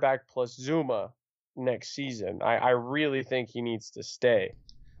center back plus Zouma next season. I really think he needs to stay.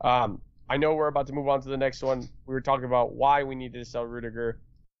 I know we're about to move on to the next one. We were talking about why we needed to sell Rudiger.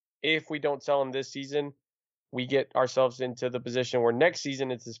 If we don't sell him this season, we get ourselves into the position where next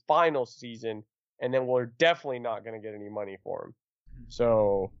season it's his final season, and then we're definitely not going to get any money for him.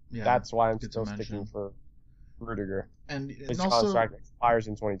 So that's why I'm still sticking for Rudiger. And his also, contract expires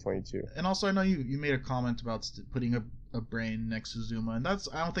in 2022. And also, I know you made a comment about putting a brain next to Zouma, and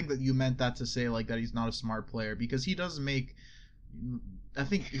I don't think that you meant that to say, like, that he's not a smart player, because he does make. I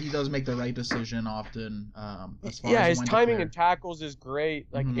think he does make the right decision often. As far as his timing and tackles is great.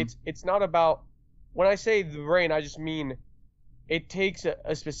 Like, it's not about when I say the brain, I just mean it takes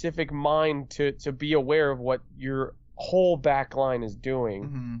a specific mind to be aware of what your whole back line is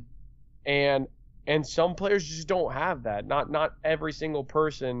doing. Mm-hmm. And some players just don't have that. Not every single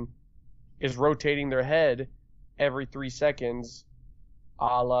person is rotating their head every 3 seconds,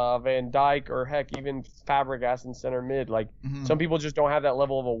 a la Van Dijk, or heck, even Fabregas in center mid. Like, some people just don't have that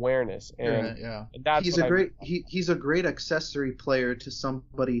level of awareness, and yeah. that's he's he's a great accessory player to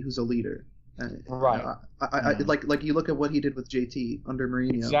somebody who's a leader. Right. Like you look at what he did with JT under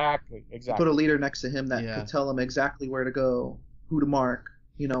Mourinho. Exactly. Put a leader next to him that could tell him exactly where to go, who to mark,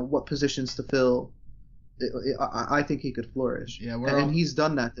 what positions to fill. I think he could flourish. Yeah, and he's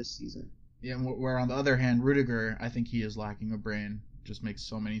done that this season. Yeah, where on the other hand, Rudiger, I think he is lacking a brain. Just makes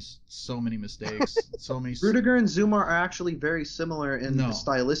so many mistakes. Rudiger and Zuma are actually very similar in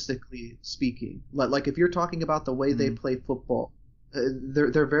stylistically speaking. Like if you're talking about the way they play football,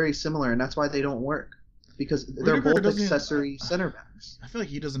 they're very similar, and that's why they don't work, because they're both accessory center backs. I feel like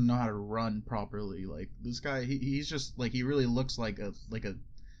he doesn't know how to run properly. Like this guy, he's just like, he really looks like a deer.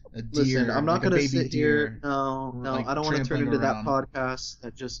 Listen, I'm not going to sit deer, here. No, like I don't want to turn into that podcast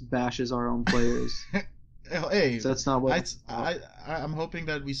that just bashes our own players. Hey, so that's not what I'm hoping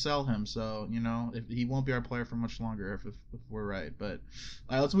that we sell him. So if he won't be our player for much longer if we're right. But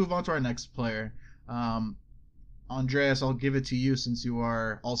let's move on to our next player. Andreas, I'll give it to you since you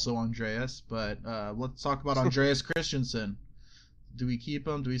are also Andreas. But let's talk about Andreas Christensen. Do we keep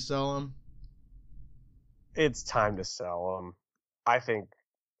him? Do we sell him? It's time to sell him. I think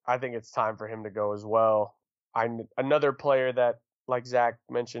it's time for him to go as well. Another player that, like Zach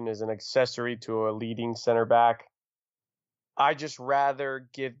mentioned, is an accessory to a leading center back. I just rather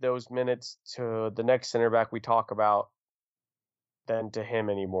give those minutes to the next center back we talk about than to him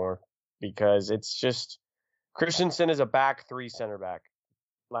anymore, because it's just, Christensen is a back three center back.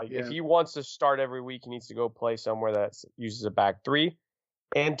 If he wants to start every week, he needs to go play somewhere that uses a back three.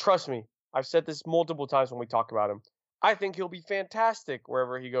 And trust me, I've said this multiple times when we talk about him. I think he'll be fantastic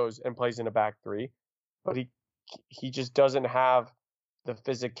wherever he goes and plays in a back three, but he just doesn't have the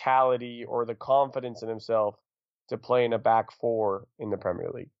physicality or the confidence in himself to play in a back four in the Premier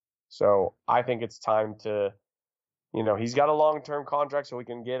League. So I think it's time to, he's got a long-term contract, so we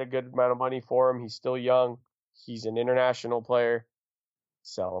can get a good amount of money for him. He's still young. He's an international player.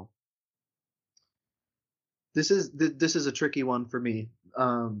 Sell him. This is a tricky one for me.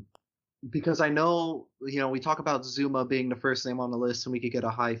 Because I know, we talk about Zuma being the first name on the list and we could get a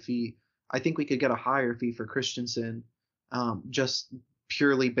high fee. I think we could get a higher fee for Christensen, just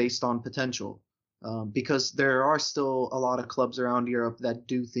purely based on potential. Because there are still a lot of clubs around Europe that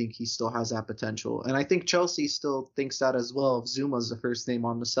do think he still has that potential. And I think Chelsea still thinks that as well, if Zuma's the first name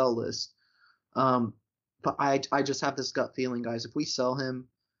on the sell list. But I just have this gut feeling, guys, if we sell him,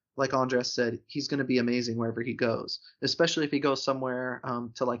 like Andres said, he's going to be amazing wherever he goes, especially if he goes somewhere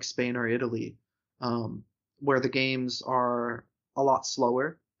to like Spain or Italy, where the games are a lot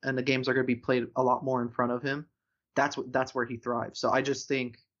slower and the games are going to be played a lot more in front of him. That's where he thrives. So I just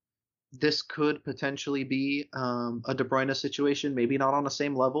think this could potentially be a De Bruyne situation, maybe not on the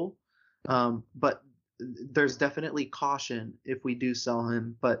same level, but there's definitely caution if we do sell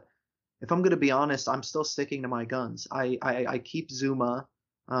him. But if I'm going to be honest, I'm still sticking to my guns. I keep Zuma.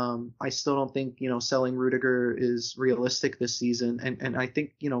 I still don't think, selling Rudiger is realistic this season. And I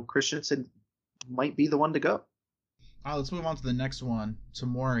think, Christensen might be the one to go. All right, let's move on to the next one.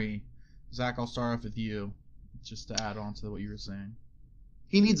 Tomori. Zach, I'll start off with you, just to add on to what you were saying.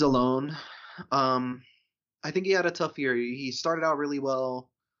 He needs a loan. I think he had a tough year. He started out really well.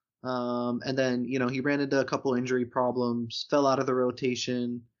 And then, he ran into a couple injury problems, fell out of the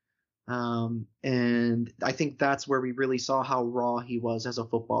rotation. And I think that's where we really saw how raw he was as a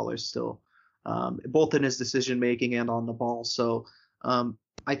footballer still, both in his decision making and on the ball. So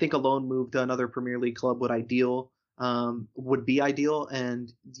I think a loan move to another Premier League club would be ideal.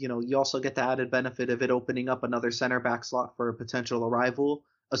 And, you also get the added benefit of it opening up another center back slot for a potential arrival,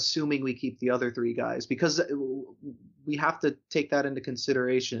 assuming we keep the other three guys, because we have to take that into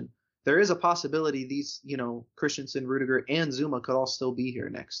consideration. There is a possibility these, Christensen, Rudiger, and Zuma could all still be here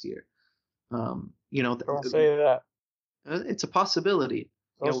next year. Don't say that. It's a possibility.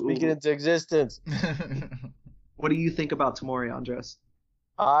 Don't speak it into existence. What do you think about Tomori, Andres?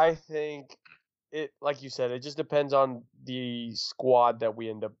 I think it, like you said, it just depends on the squad that we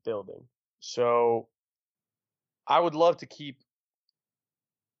end up building. So I would love to keep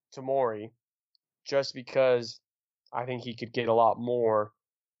Tomori just because I think he could get a lot more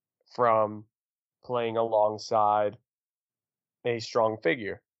from playing alongside a strong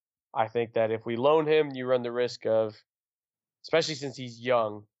figure. I think that if we loan him, you run the risk of, especially since he's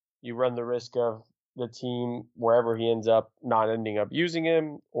young, you run the risk of the team, wherever he ends up, not ending up using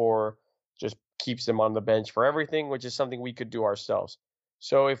him or just keeps him on the bench for everything, which is something we could do ourselves.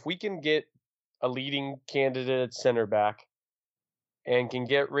 So if we can get a leading candidate at center back and can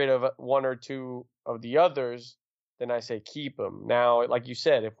get rid of one or two of the others, then I say keep him. Now, like you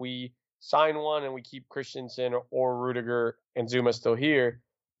said, if we sign one and we keep Christensen or Rudiger and Zuma still here,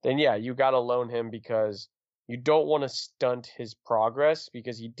 then yeah, you got to loan him because you don't want to stunt his progress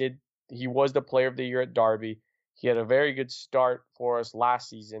because he was the player of the year at Derby. He had a very good start for us last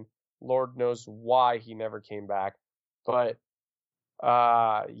season. Lord knows why he never came back. But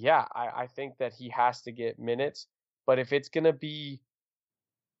yeah, I think that he has to get minutes. But if it's going to be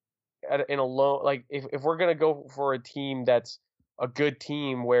in a low, like if we're going to go for a team that's a good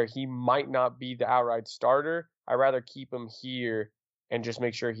team where he might not be the outright starter, I'd rather keep him here and just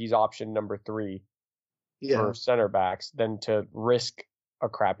make sure he's option number 3 for center backs than to risk a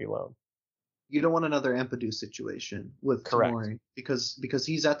crappy loan. You don't want another Ampadu situation with Tomori because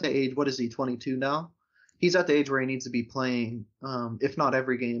he's at the age, what is he, 22 now? He's at the age where he needs to be playing, if not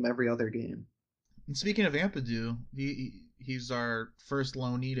every game, every other game. And speaking of Ampadu, he's our first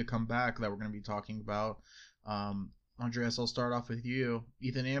loanee to come back that we're going to be talking about. Andreas, I'll start off with you.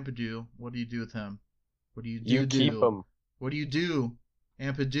 Ethan Ampadu, what do you do with him? What do you do? You keep him. What do you do?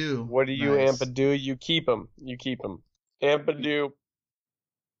 Ampadu. What do you, nice. Ampadu? You keep him. You keep him. Ampadu,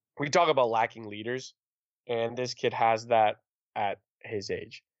 we talk about lacking leaders, and this kid has that at his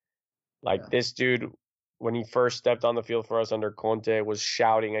age. Like, this dude, when he first stepped on the field for us under Conte, was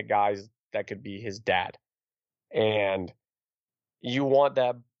shouting at guys that could be his dad. And you want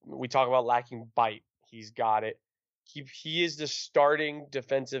that. We talk about lacking bite. He's got it. He is the starting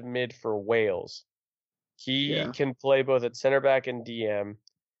defensive mid for Wales. He can play both at center back and DM.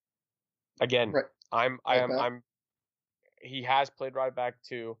 Again, right. He has played right back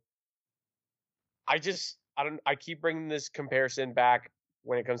too. I keep bringing this comparison back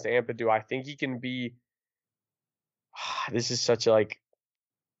when it comes to Ampadu. I think he can be. This is such a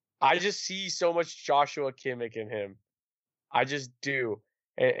I just see so much Joshua Kimmich in him. I just do,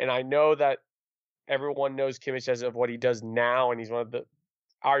 and I know that everyone knows Kimmich as of what he does now, and he's one of the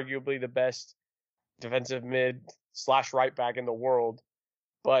arguably the best defensive mid / right back in the world.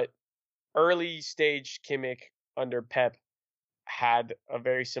 But early stage Kimmich under Pep had a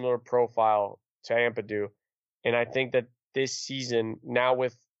very similar profile to Ampadu. And I think that this season, now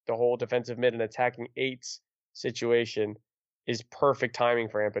with the whole defensive mid and attacking eights situation, is perfect timing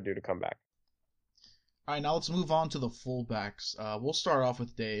for Ampadu to come back. All right, now let's move on to the fullbacks. We'll start off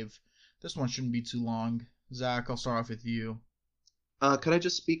with Dave. This one shouldn't be too long. Zach, I'll start off with you. Could I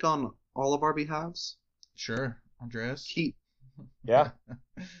just speak on all of our behalves? Sure. Andreas? Keep. Yeah.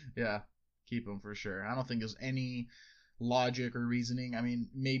 Yeah, keep him for sure. I don't think there's any logic or reasoning. I mean,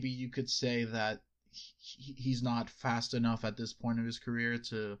 maybe you could say that he's not fast enough at this point of his career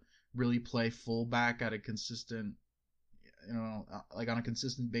to really play fullback at a consistent, like on a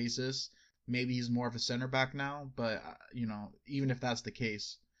consistent basis. Maybe he's more of a center back now, but even if that's the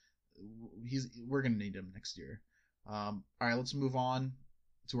case, we're gonna need him next year. All right, let's move on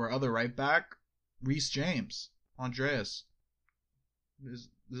to our other right back, Reece James. Andreas, is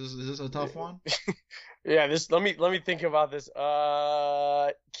this a tough one? Yeah, let me think about this.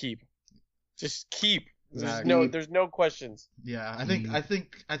 Keep. Just keep. There's no questions. Yeah, I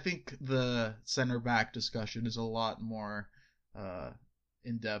think the center back discussion is a lot more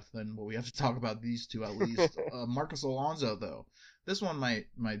in depth than what we have to talk about these two at least. Marcos Alonso though, this one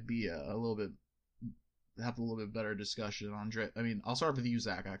might be a little bit better discussion. I'll start with you,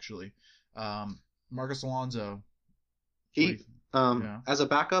 Zach. Actually, Marcos Alonso. As a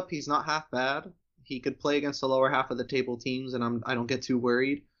backup, he's not half bad. He could play against the lower half of the table teams, and I don't get too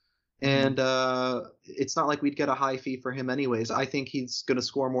worried. And it's not like we'd get a high fee for him anyways. I think he's going to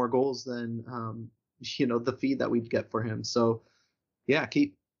score more goals than the fee that we'd get for him. So yeah,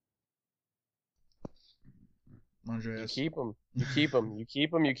 keep. Andreas. You keep him. You keep him. You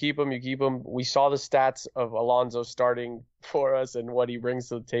keep him. You keep him. You keep him. We saw the stats of Alonso starting for us and what he brings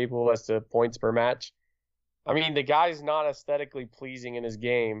to the table as to points per match. I mean, the guy's not aesthetically pleasing in his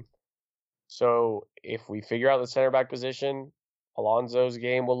game. So if we figure out the center back position, Alonso's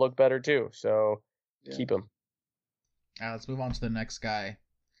game will look better too. So keep him. All right, let's move on to the next guy.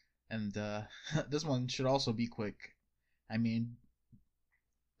 And this one should also be quick. I mean,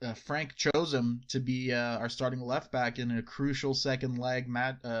 Frank chose him to be our starting left back in a crucial second leg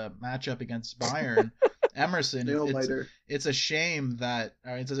matchup against Bayern. Emerson, it's a shame that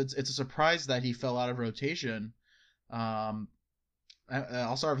it's a surprise that he fell out of rotation. I'll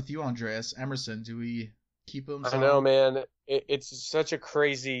start with you, Andreas. Emerson, do we keep him? I know, man. It's such a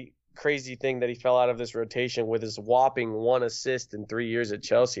crazy crazy thing that he fell out of this rotation with his whopping 1 assist in 3 years at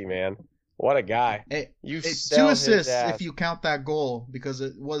Chelsea, man. What a guy. It's 2 assists if you count that goal, because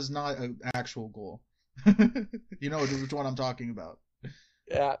it was not an actual goal. You know which one I'm talking about.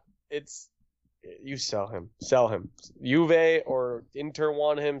 Yeah, you sell him. Sell him. Juve or Inter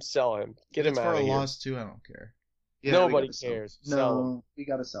want him, sell him. Get him out of here. It's for a loss too, I don't care. Yeah, Nobody cares. No, we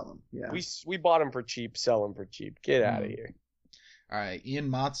gotta sell him. Yeah. We bought him for cheap, sell him for cheap. Get out of here. All right, Ian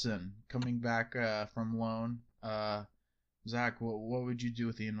Matson coming back from loan. Zach, what would you do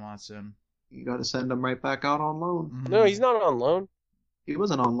with Ian Matson? You gotta send him right back out on loan. Mm-hmm. No, he's not on loan. He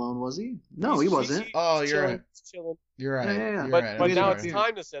wasn't on loan, was he? No, he wasn't. Oh, you're right. Chilling. You're right. Yeah. But now it's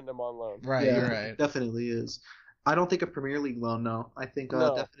time to send him on loan. Right, yeah, you're right. It definitely is. I don't think a Premier League loan, no. I think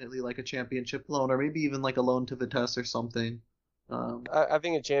No. definitely like a championship loan, or maybe even like a loan to Vitesse or something. I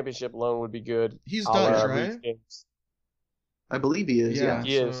think a championship loan would be good. He's Dutch, right? I believe he is, yeah.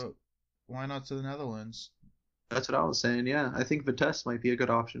 He is. Why not to the Netherlands? That's what I was saying, yeah. I think Vitesse might be a good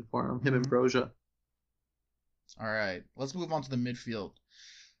option for him and Broja. All right, let's move on to the midfield.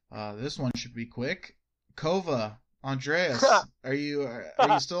 This one should be quick. Kova, Andreas, are you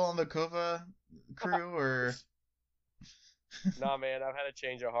still on the Kova crew or? Nah, man, I've had a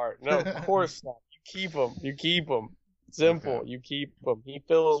change of heart. No, of course not. You keep him. Simple. Okay. You keep him. He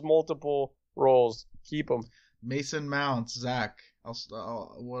fills multiple roles. Keep him. Mason Mount, Zach.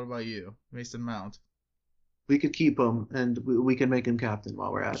 What about you, Mason Mount? We could keep him, and we can make him captain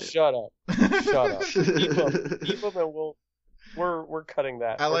while we're at it. Shut up. Shut up. Keep him, and we're cutting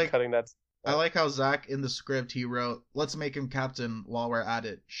that. We're cutting that. I like how Zach in the script he wrote, "Let's make him captain while we're at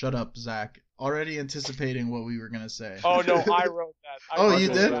it." Shut up, Zach. Already anticipating what we were gonna say. Oh no, I wrote that. You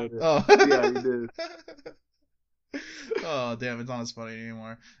did? Oh. Yeah, you did. Oh damn, it's not as funny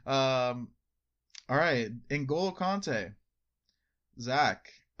anymore. All right, N'Golo Kante. Zach,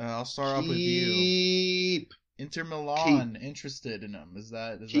 I'll start off with you. Inter Milan interested in him. Is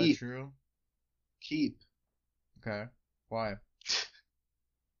that true? Keep. Okay. Why?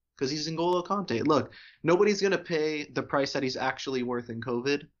 Because he's N'Golo Kante. Look, nobody's gonna pay the price that he's actually worth in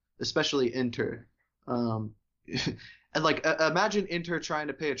COVID, especially Inter. And like, imagine Inter trying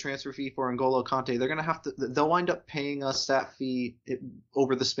to pay a transfer fee for N'Golo Kante. They're gonna have to. They'll wind up paying us that fee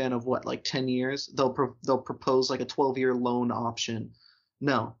over the span of what, like 10 years. They'll propose like a 12-year loan option.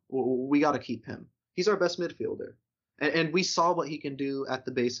 No, we got to keep him. He's our best midfielder, and we saw what he can do at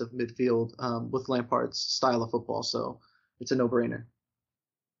the base of midfield with Lampard's style of football. So it's a no-brainer.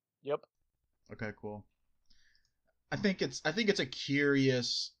 Yep. Okay, cool. I think it's a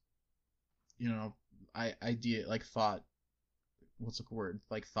curious, idea, like thought. What's the word?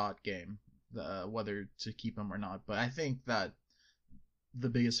 Like thought game, whether to keep him or not. But I think that the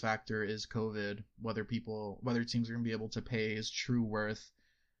biggest factor is COVID, whether teams are gonna be able to pay his true worth.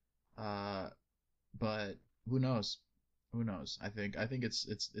 But who knows? Who knows? I think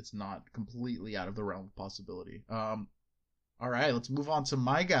it's not completely out of the realm of possibility. All right, let's move on to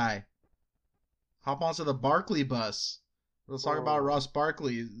my guy. Hop onto the Barkley bus. Let's talk about Ross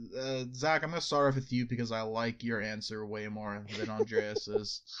Barkley. Zach, I'm going to start off with you because I like your answer way more than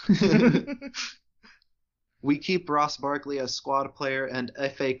Andreas's. We keep Ross Barkley as squad player and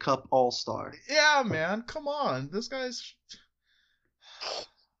FA Cup All-Star. Yeah, man. Come on. This guy's...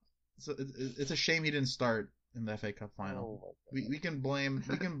 It's a shame he didn't start in the FA Cup final. Oh, we can blame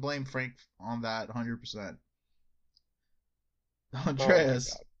Frank on that 100%.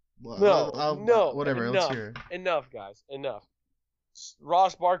 Andreas. No, whatever. Enough, let's hear. Enough, guys. Enough.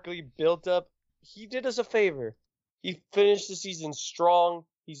 Ross Barkley built up. He did us a favor. He finished the season strong.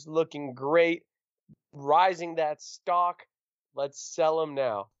 He's looking great. Rising that stock. Let's sell him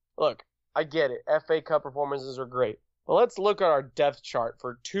now. Look, I get it. FA Cup performances are great. But let's look at our depth chart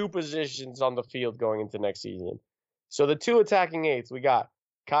for 2 positions on the field going into next season. So the 2 attacking eights, we got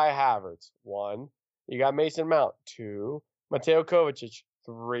Kai Havertz, 1. You got Mason Mount, 2. Mateo Kovacic,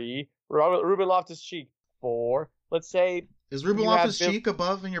 3. Ruben Loftus-Cheek, 4. Let's say... Is Ruben Loftus-Cheek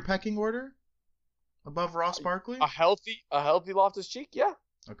above in your pecking order? Above Ross Barkley? A healthy Loftus-Cheek, yeah.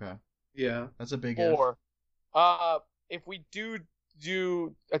 Okay. Yeah. That's a big 4. If we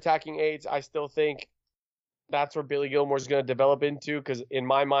do attacking aids, I still think that's where Billy Gilmore's going to develop into, because in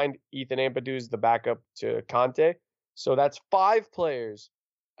my mind, Ethan Ampadu is the backup to Conte. So that's 5 players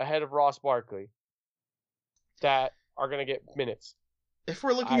ahead of Ross Barkley that are going to get minutes. If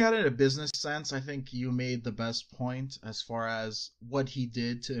we're looking at it in a business sense, I think you made the best point as far as what he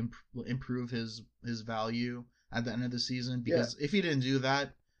did to improve his value at the end of the season. Because if he didn't do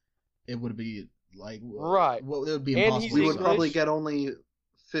that, it would be like... Right. Well, it would be impossible. We would probably get only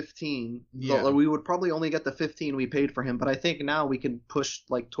 15. Yeah. We would probably only get the 15 we paid for him, but I think now we can push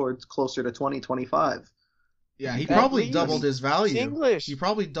like towards closer to 20, 25. Yeah, he At probably least. doubled his He's value. English. He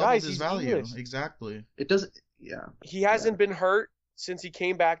probably doubled Guys, his he's value. English. Exactly. It doesn't. Yeah. He hasn't been hurt since he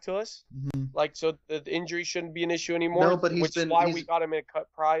came back to us. Mhm. Like, so the injury shouldn't be an issue anymore. No, but which is why we got him at a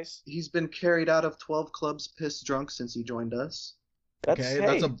cut price. He's been carried out of 12 clubs pissed drunk since he joined us. Okay,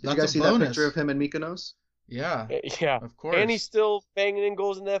 that's a Did you guys see bonus. that picture of him in Mykonos? Yeah, Yeah, of course. and he's still banging in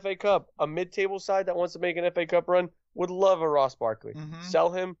goals in the FA Cup. A mid-table side that wants to make an FA Cup run would love a Ross Barkley. Mhm.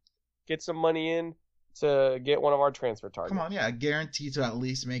 Sell him, get some money in to get one of our transfer targets. Come on, yeah, guaranteed to at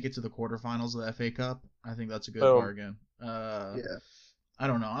least make it to the quarterfinals of the FA Cup. I think that's a good Boom. bargain. Yeah. I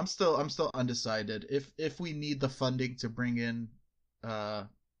don't know. I'm still undecided. If we need the funding to bring in,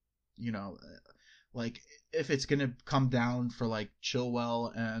 like if it's gonna come down for like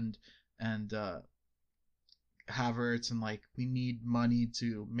Chilwell and Havertz, and like we need money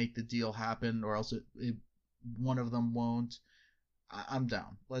to make the deal happen, or else one of them won't. I'm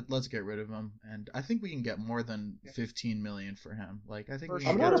down. Let's get rid of him, and I think we can get more than 15 million for him. Like I think we can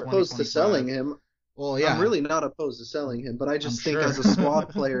I'm get not 20, opposed to 25. selling him. Well, yeah, I'm really not opposed to selling him, but I just I'm think sure. as a squad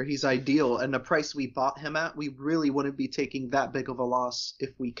player, he's ideal, and the price we bought him at, we really wouldn't be taking that big of a loss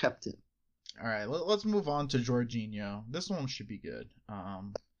if we kept him. All right, let's move on to Jorginho. This one should be good. I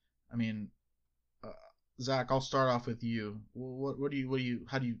mean, Zach, I'll start off with you.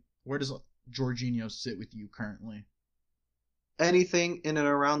 Where does Jorginho sit with you currently? Anything in and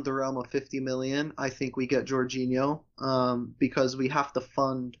around the realm of 50 million, I think we get Jorginho, because we have to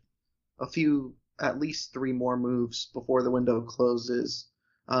fund at least 3 more moves before the window closes.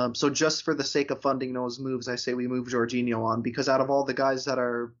 So just for the sake of funding those moves, I say we move Jorginho on, because out of all the guys that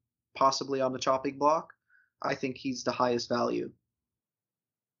are possibly on the chopping block, I think he's the highest value.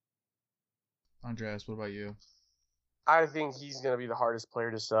 Andreas, what about you? I think he's going to be the hardest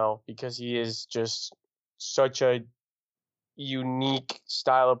player to sell because he is just such a unique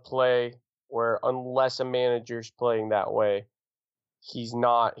style of play where unless a manager's playing that way, he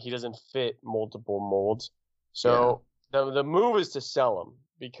doesn't fit multiple molds. So the move is to sell him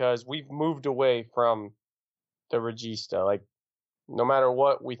because we've moved away from the Regista. Like, no matter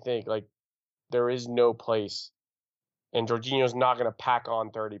what we think, like, there is no place. And Jorginho's not going to pack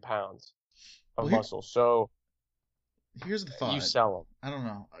on 30 pounds of muscle. So here's the thought. You sell him. I don't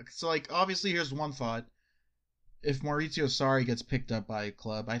know. So, like, obviously, here's one thought. If Maurizio Sarri gets picked up by a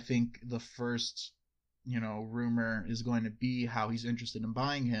club, I think the first, rumor is going to be how he's interested in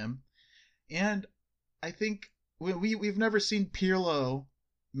buying him. And I think we've never seen Pirlo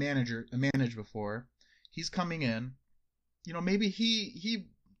manage before. He's coming in. Maybe he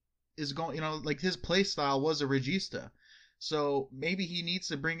is going, like his play style was a regista. So maybe he needs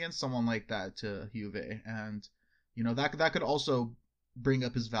to bring in someone like that to Juve, and that could also bring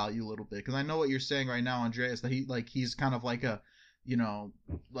up his value a little bit, because I know what you're saying right now, Andreas, that he's kind of like a,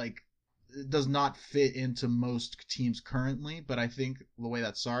 like does not fit into most teams currently, but I think the way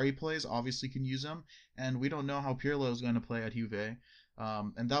that Sarri plays obviously can use him, and we don't know how Pirlo is going to play at Juve.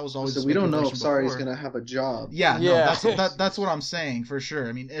 And that was always so we don't know if speculation Sarri's going to have a job. Yeah, Yeah. No, that's what I'm saying for sure.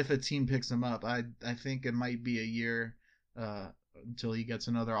 I mean, if a team picks him up, I think it might be a year until he gets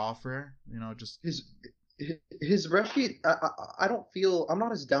another offer. Just his I'm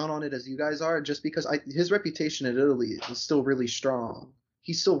not as down on it as you guys are, just because his reputation in Italy is still really strong.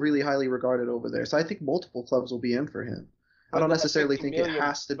 He's still really highly regarded over there. So I think multiple clubs will be in for him. I don't necessarily think it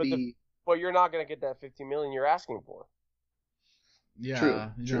has to be. But you're not going to get that 50 million you're asking for. Yeah,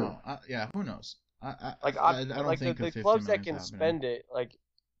 True. Who knows? I don't like think the clubs that can spend it, like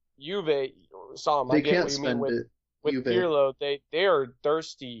Juve, Sam, They I get can't what you mean spend with it. with Juve. Pirlo. They are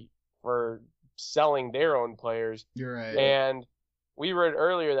thirsty for selling their own players. You're right. And we read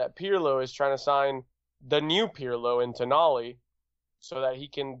earlier that Pirlo is trying to sign the new Pirlo in Tonali so that he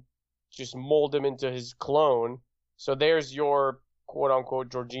can just mold him into his clone. So there's your quote-unquote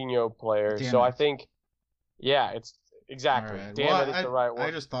Jorginho player. Damn so it. I think, it's exactly. All right. Damn Well, it is the right word. I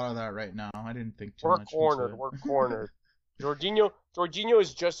just thought of that right now. I didn't think too We're much cornered. into it. We're cornered. Jorginho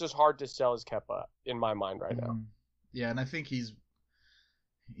is just as hard to sell as Kepa in my mind right now. Yeah, and I think he's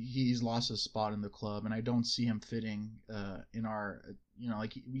lost his spot in the club, and I don't see him fitting in our,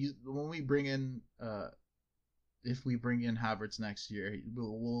 when we bring in if we bring in Havertz next year,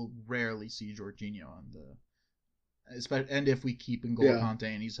 we'll rarely see Jorginho on and if we keep N'Golo Kante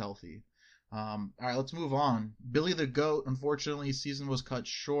and he's healthy. All right, let's move on. Billy the Goat, unfortunately, his season was cut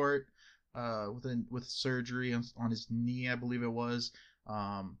short with surgery on his knee, I believe it was.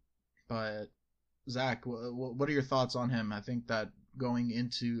 But Zach, what are your thoughts on him? I think that going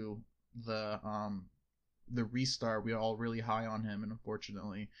into the the restart, we were all really high on him, and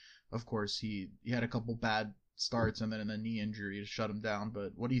unfortunately, of course, he had a couple bad starts and then a knee injury to shut him down.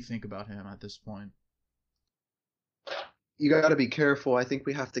 But what do you think about him at this point? You got to be careful. I think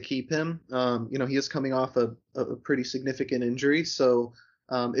we have to keep him. He is coming off a pretty significant injury, so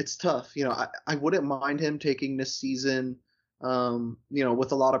it's tough. I wouldn't mind him taking this season,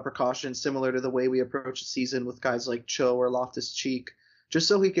 with a lot of precaution, similar to the way we approach the season with guys like Cho or Loftus-Cheek, just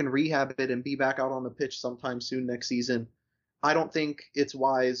so he can rehab it and be back out on the pitch sometime soon next season. I don't think it's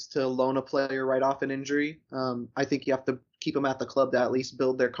wise to loan a player right off an injury. I think you have to keep them at the club to at least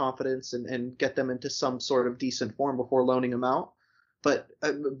build their confidence and get them into some sort of decent form before loaning them out. But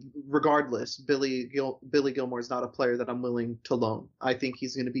regardless, Billy Gilmour is not a player that I'm willing to loan. I think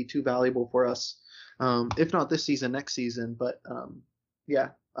he's going to be too valuable for us, if not this season, next season. But yeah,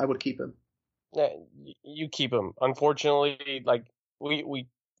 I would keep him. Yeah, you keep him. Unfortunately, like we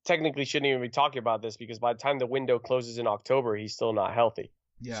technically shouldn't even be talking about this because by the time the window closes in October, he's still not healthy.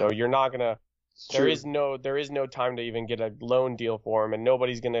 Yeah. So you're not gonna. There is no time to even get a loan deal for him, and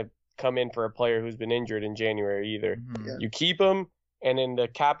nobody's gonna come in for a player who's been injured in January either. Mm-hmm. Yeah. You keep him, and in the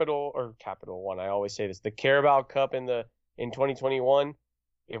Capital One, I always say this, the Carabao Cup in 2021,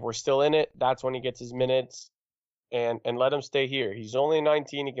 if we're still in it, that's when he gets his minutes, and let him stay here. He's only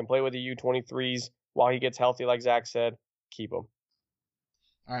 19. He can play with the U23s while he gets healthy, like Zach said. Keep him.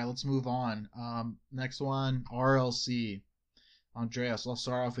 All right, let's move on. Next one, RLC. Andreas, I'll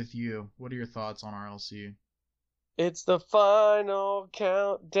start off with you. What are your thoughts on RLC? It's the final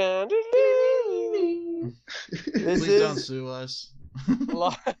countdown. Please don't sue us.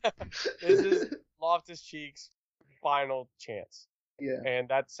 This is Loftus-Cheek's final chance. Yeah. And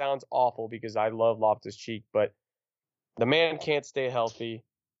that sounds awful because I love Loftus-Cheek, but the man can't stay healthy.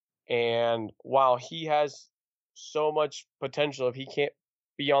 And while he has so much potential, if he can't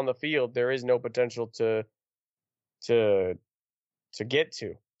be on the field, there is no potential to get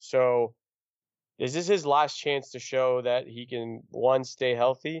to. So this is his last chance to show that he can, one, stay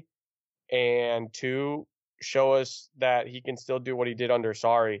healthy, and two, show us that he can still do what he did under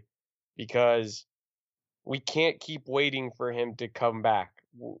Sarri, because we can't keep waiting for him to come back.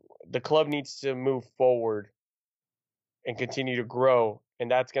 The club needs to move forward and continue to grow, and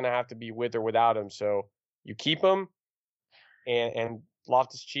that's going to have to be with or without him. So you keep him, and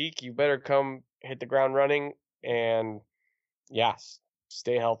Loftus-Cheek, you better come hit the ground running, and yes,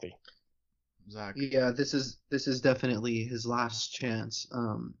 stay healthy. Zach. Yeah, this is definitely his last chance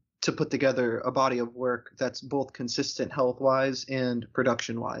to put together a body of work that's both consistent health-wise and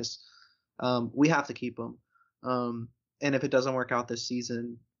production-wise. We have to keep him, and if it doesn't work out this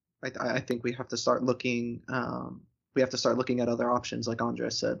season, I think we have to start looking. We have to start looking at other options, like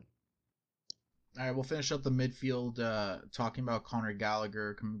Andres said. All right, we'll finish up the midfield talking about Conor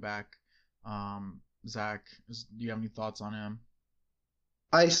Gallagher coming back. Zach, do you have any thoughts on him?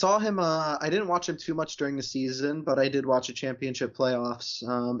 I saw him. I didn't watch him too much during the season, but I did watch a championship playoffs,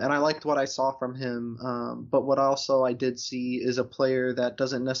 and I liked what I saw from him. But what also I did see is a player that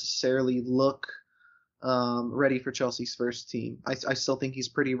doesn't necessarily look ready for Chelsea's first team. I still think he's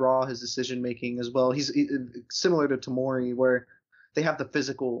pretty raw, his decision making as well. He's similar to Tomori, where they have the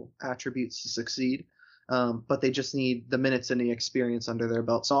physical attributes to succeed, but they just need the minutes and the experience under their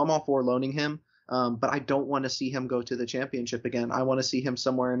belt. So I'm all for loaning him. But I don't want to see him go to the championship again. I want to see him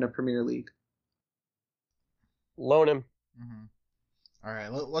somewhere in the Premier League. Loan him. Mm-hmm. All right,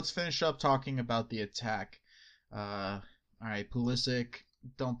 let's finish up talking about the attack. All right, Pulisic.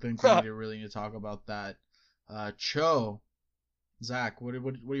 Don't think we really need to talk about that. Cho. Zach, what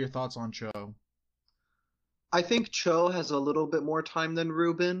are your thoughts on Cho? I think Cho has a little bit more time than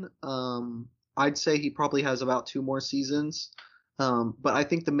Ruben. I'd say he probably has about 2 more seasons. But I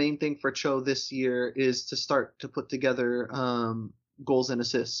think the main thing for Cho this year is to start to put together goals and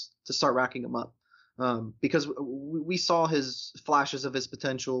assists, to start racking them up. Because we saw his flashes of his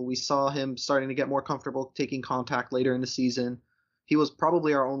potential. We saw him starting to get more comfortable taking contact later in the season. He was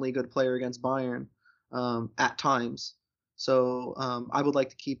probably our only good player against Bayern at times. So I would like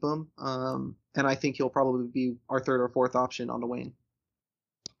to keep him. And I think he'll probably be our 3rd or 4th option on the wing.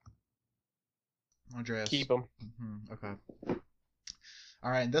 Andreas. Keep him. Mm-hmm. Okay. All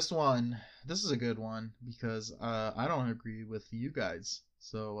right, this is a good one because I don't agree with you guys.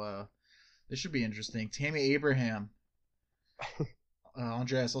 So this should be interesting. Tammy Abraham.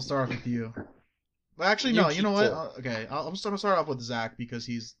 Andreas, I'll start off with you. Well, actually, no. You know what? Okay, I'm going to start off with Zach because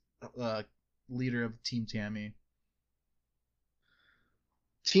he's leader of Team Tammy.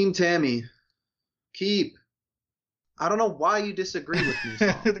 Team Tammy. Keep. I don't know why you disagree with me.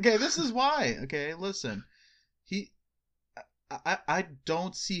 Okay, this is why. Okay, listen. I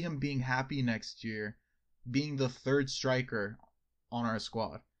don't see him being happy next year being the third striker on our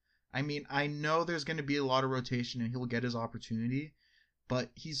squad. I mean, I know there's going to be a lot of rotation and he'll get his opportunity, but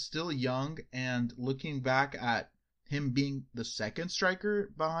he's still young, and looking back at him being the second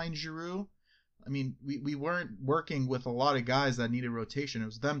striker behind Giroud, I mean, we weren't working with a lot of guys that needed rotation. It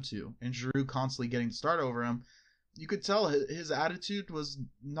was them two, and Giroud constantly getting the start over him. You could tell his attitude was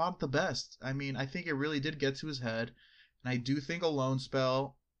not the best. I mean, I think it really did get to his head, and I do think a loan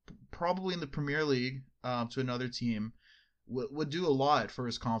spell, probably in the Premier League, to another team, would do a lot for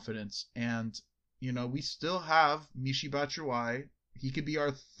his confidence. And we still have Michy Batshuayi. He could be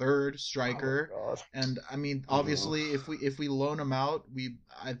our third striker. Oh, and I mean, obviously, if we loan him out,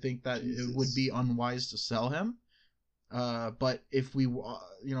 I think that it would be unwise to sell him. But if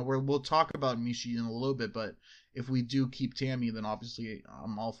we'll talk about Michy in a little bit. But if we do keep Tammy, then obviously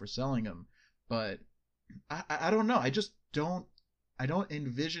I'm all for selling him. But I don't know. I don't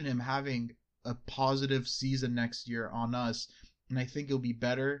envision him having a positive season next year on us, and I think it'll be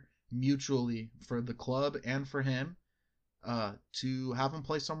better mutually for the club and for him to have him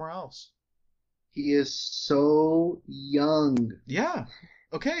play somewhere else. He is so young. Yeah.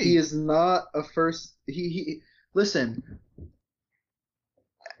 Okay. He is not a first. He listen.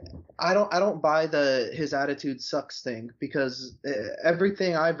 I don't buy his attitude sucks thing, because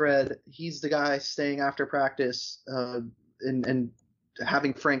everything I've read, he's the guy staying after practice and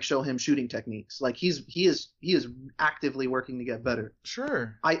having Frank show him shooting techniques. Like he is actively working to get better.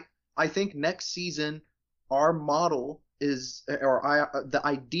 Sure. I think next season our model is, the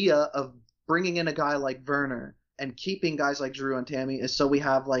idea of bringing in a guy like Werner and keeping guys like Giroud and Tammy is so we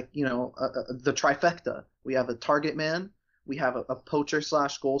have the trifecta. We have a target man, we have a poacher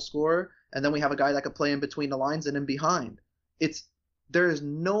 / goal scorer, and then we have a guy that could play in between the lines and in behind. There is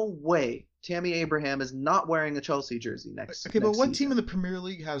no way Tammy Abraham is not wearing a Chelsea jersey next. Okay, but what season. team in the Premier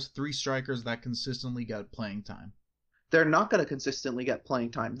League has three strikers that consistently get playing time? They're not going to consistently get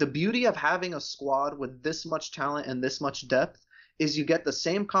playing time. The beauty of having a squad with this much talent and this much depth is you get the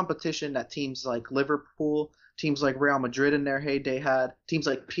same competition that teams like Liverpool, teams like Real Madrid in their heyday had, teams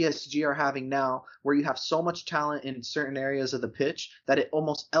like PSG are having now, where you have so much talent in certain areas of the pitch that it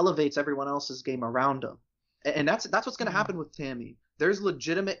almost elevates everyone else's game around them. And that's what's going to happen with Tammy. There's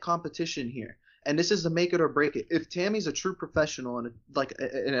legitimate competition here, and this is the make it or break it. If Tammy's a true professional and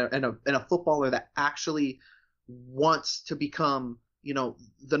a footballer that actually wants to become,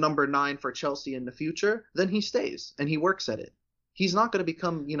 the number 9 for Chelsea in the future, then he stays and he works at it. He's not going to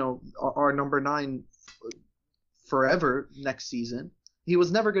become, our number 9 forever next season. He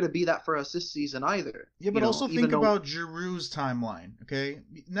was never going to be that for us this season either. Yeah, but also think about Giroud's timeline, okay?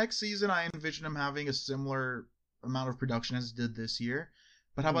 Next season, I envision him having a similar amount of production as he did this year.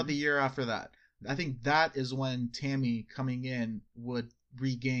 But how about the year after that? I think that is when Tammy coming in would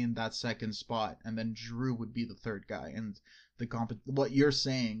regain that second spot, and then Giroud would be the third guy. And what you're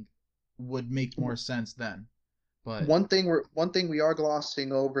saying would make more sense then. But one thing we are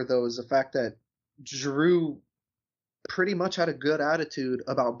glossing over, though, is the fact that Giroud pretty much had a good attitude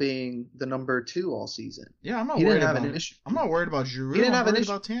about being the number 2 all season. Yeah, I'm not worried about an issue. I'm not worried about Giroud. He didn't have I'm an worried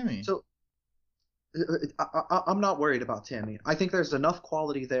issue about Tammy. So I'm not worried about Tammy. I think there's enough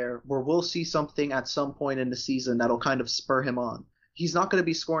quality there where we'll see something at some point in the season that'll kind of spur him on. He's not going to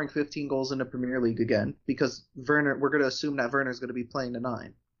be scoring 15 goals in the Premier League again, because we're going to assume that Werner's going to be playing the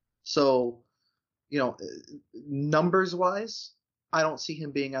 9. So, numbers wise, I don't see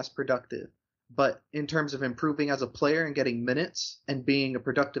him being as productive. But in terms of improving as a player and getting minutes and being a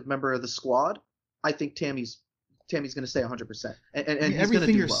productive member of the squad, I think Tammy's going to stay 100%. And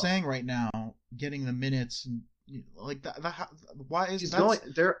everything you're well. saying right now, getting the minutes and like that, why is he's that? Going?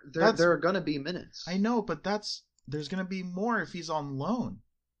 There are going to be minutes. I know, but there's going to be more if he's on loan.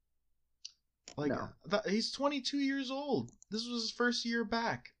 Like he's 22 years old. This was his first year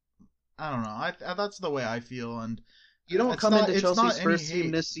back. I don't know. That's the way I feel, and. You don't come into Chelsea's first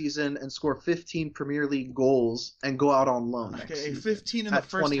team this season and score 15 Premier League goals and go out on loan. Okay, 15 in the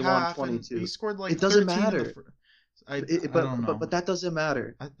first 21, half, 22. And he scored like. It doesn't 13 matter. I don't know. But that doesn't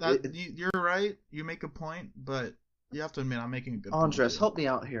matter. You're right. You make a point, but you have to admit I'm making a good Andres, point. help me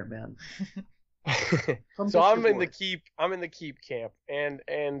out here, man. So I'm in the keep camp,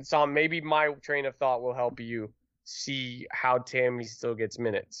 and so maybe my train of thought will help you see how Tammy still gets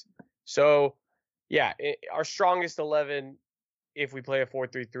minutes. So. Yeah, our strongest 11, if we play a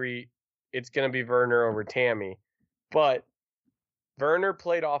 4-3-3, it's going to be Werner over Tammy. But Werner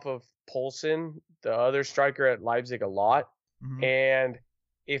played off of Poulsen, the other striker at Leipzig, a lot. Mm-hmm. And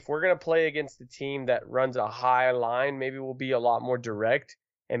if we're going to play against a team that runs a high line, maybe we'll be a lot more direct.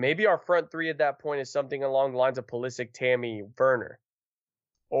 And maybe our front three at that point is something along the lines of Pulisic, Tammy, Werner.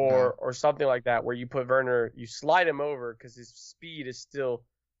 or something like that, where you put Werner, you slide him over because his speed is still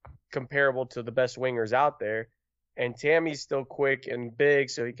comparable to the best wingers out there, and Tammy's still quick and big,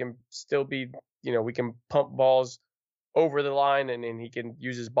 so he can still be, we can pump balls over the line, and he can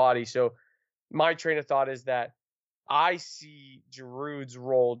use his body. So my train of thought is that I see Giroud's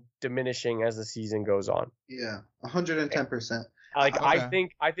role diminishing as the season goes on. Yeah, 110%. Like Okay.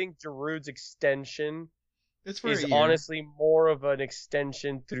 I think Giroud's extension It's for a is year. honestly more of an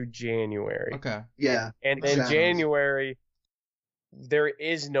extension through January. Okay. Yeah. And then Exactly. January, there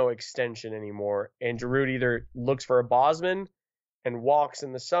is no extension anymore. And Giroud either looks for a Bosman and walks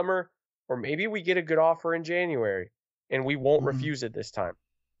in the summer, or maybe we get a good offer in January and we won't Mhm. refuse it this time.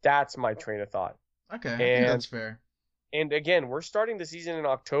 That's my train of thought. Okay. I think And that's fair. and again, we're starting the season in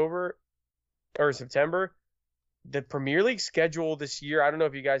October or September. The Premier League schedule this year, I don't know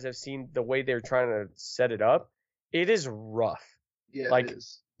if you guys have seen the way they're trying to set it up. It is rough. Yeah, Like, it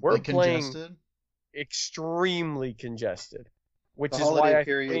is. We're Like playing congested. extremely congested, which The is why holiday I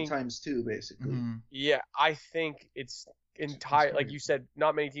period think, times 2, basically. Mhm. yeah, I think it's entire. Like great. you said,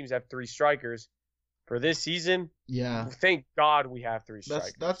 not many teams have 3 strikers for this season. Yeah. Thank God we have 3 That's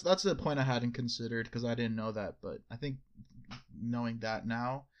strikers. that's the point I hadn't considered because I didn't know that, but I think knowing that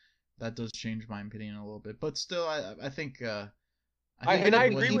now, that does change my opinion a little bit. But still, I think I think what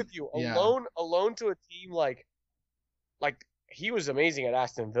agree he- with you. yeah. Alone to a team like he was amazing at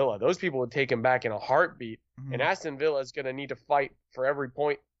Aston Villa. Those people would take him back in a heartbeat. Mhm. And Aston Villa is going to need to fight for every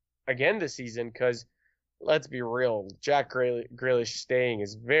point again this season because, let's be real, Jack Grealish staying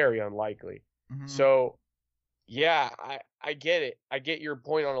is very unlikely. Mhm. So, yeah, I get it. I get your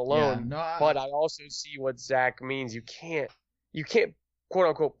point on a loan, Yeah, no, but I also see what Zach means. You can't quote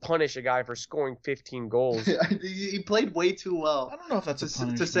unquote punish a guy for scoring 15 goals. He played way too well. I don't know if that's a to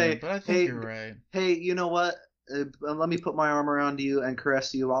punishment, say, but I think hey, you're right. Hey, you know what? Let me put my arm around you and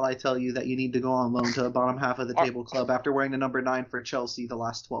caress you while I tell you that you need to go on loan to the bottom half of the Our- table club after wearing the number 9 for Chelsea the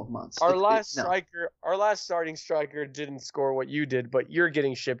last 12 months. Our No. last starting striker didn't score what you did, but you're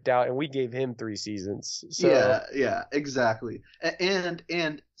getting shipped out, and we gave him 3 seasons. So Yeah, exactly.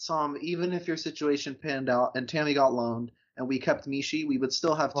 And Sam, even if your situation panned out and Tammy got loaned and we kept Mishi, we would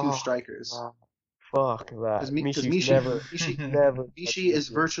still have 2 Oh, strikers. fuck that. Because Mishi's Mishi, never. Mishi is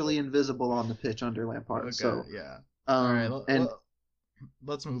virtually invisible on the pitch under Lampard. Okay, So, yeah. All right, and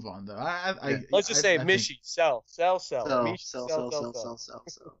let's move on though. Let's just say I Mishi, sell. sell. Mishi, sell.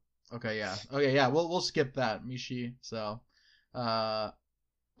 Okay, yeah. Okay, yeah. We'll skip that. Mishi, so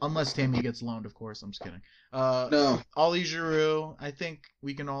unless Tammy gets loaned, of course. I'm just kidding. No. Ollie Giroud, I think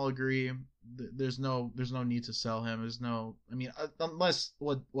we can all agree there's no need to sell him. Unless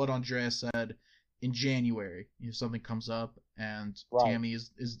what Andreas said in January, if something comes up and Right. Tammy is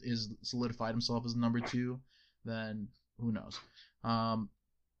solidified himself as number 2, then who knows?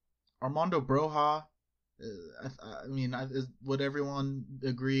 Armando Broja. Would everyone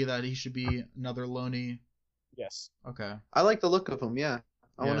agree that he should be another loanee? Yes. Okay, I like the look of him, yeah.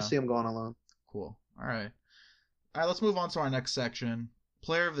 I want Yeah. to see him going alone. cool. All right. Let's move on to our next section.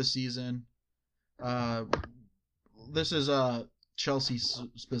 Player of the season. This is Chelsea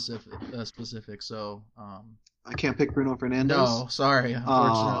specific. So I can't pick Bruno Fernandes. no, sorry,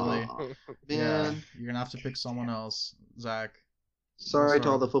 unfortunately. Aw, Yeah, man. you're gonna have to pick someone else, Zach. Sorry to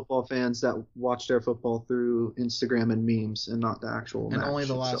sorry. all the football fans that watch their football through Instagram and memes and not the actual And match only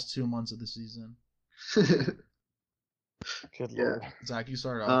the itself. last 2 months of the season. Good Yeah. lord. Zach, you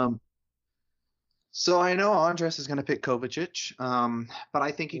start off. So I know Andres is going to pick Kovacic, but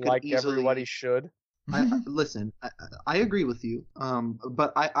I think he could Like easily. everybody should. Listen, I agree with you,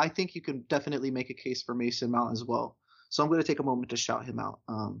 but I think you can definitely make a case for Mason Mount as well. So I'm going to take a moment to shout him out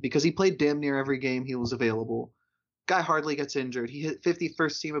because he played damn near every game he was available. Guy hardly gets injured. He hit 50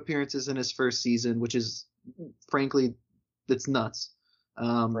 first team appearances in his first season, which is, frankly, it's nuts.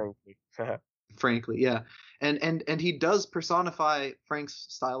 Frankly. Frankly, yeah. And he does personify Frank's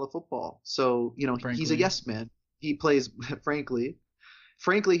style of football. So, he's Frankly. a yes man. He plays frankly,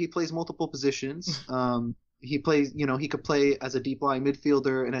 he plays multiple positions. He plays, he could play as a deep lying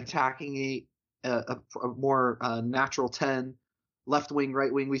midfielder, an attacking 8, a more natural 10, left wing,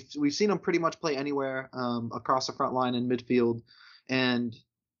 right wing. We've seen him pretty much play anywhere across the front line and midfield, and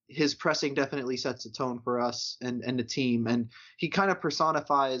his pressing definitely sets a tone for us and the team. And he kind of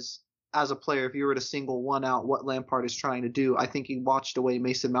personifies, as a player, if you were to single one out, what Lampard is trying to do. I think he watched the way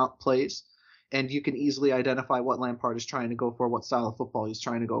Mason Mount plays, and you can easily identify what Lampard is trying to go for, what style of football he's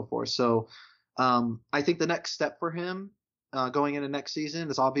trying to go for. So I think the next step for him going into next season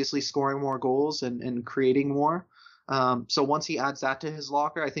is obviously scoring more goals and creating more. So once he adds that to his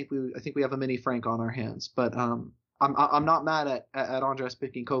locker, I think we have a mini Frank on our hands. But I'm not mad at Andres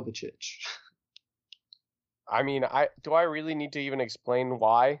picking Kovacic. I mean, do I really need to even explain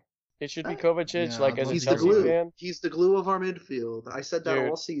why it should be Kovacic? Yeah, Like I'd as love a He's to the hear Chelsea why. glue. fan, He's the glue of our midfield. I said that dude,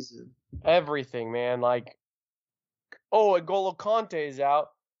 all season. everything, man. Like, oh, N'Golo Kante is out.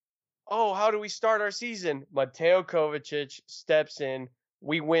 Oh, how do we start our season? Mateo Kovacic steps in.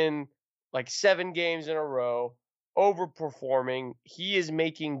 We win like 7 games in a row, overperforming. He is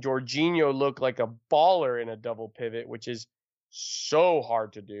making Jorginho look like a baller in a double pivot, which is so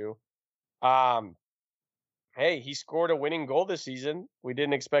hard to do. Hey, he scored a winning goal this season. We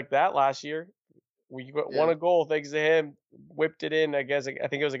didn't expect that last year. We won Yeah. a goal thanks to him. Whipped it in, I think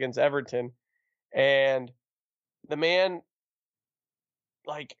it was against Everton. And the man,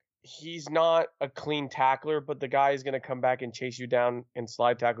 like, he's not a clean tackler, but the guy is going to come back and chase you down and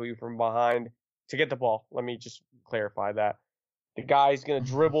slide tackle you from behind to get the ball. Let me just clarify that. The guy's going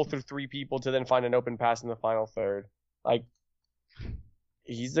to dribble through 3 people to then find an open pass in the final third. Like,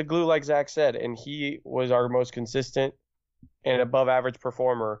 he's the glue, like Zach said, and he was our most consistent and above average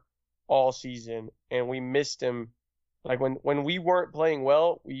performer all season, and we missed him. Like, when we weren't playing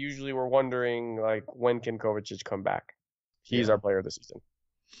well, we usually were wondering, like, when can Kovacic come back? He's our player of the season.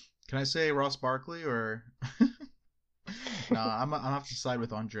 Can I say Ross Barkley or? I'm gonna have to side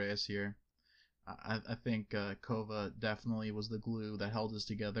with Andreas here. I think Kova definitely was the glue that held us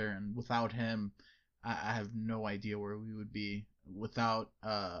together, and without him, I have no idea where we would be. Without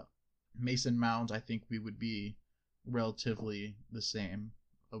Mason Mount, I think we would be relatively the same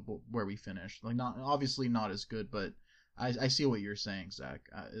of where we finished. Like, not obviously not as good, but I see what you're saying, Zach.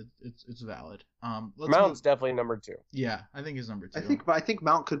 It's valid. Mount's definitely number 2. Yeah, I think he's number 2. I think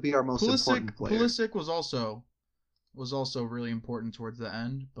Mount could be our most important player. Pulisic was also really important towards the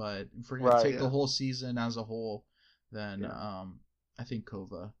end, but if we're gonna take the whole season as a whole, then I think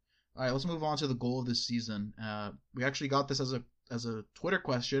Kova. All right, let's move on to the goal of this season. We actually got this as a Twitter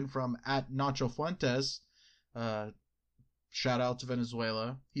question from @NachoFuentes. Shout out to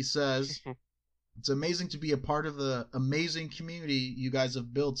Venezuela. He says, "It's amazing to be a part of the amazing community you guys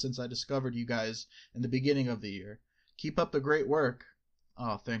have built since I discovered you guys in the beginning of the year. Keep up the great work."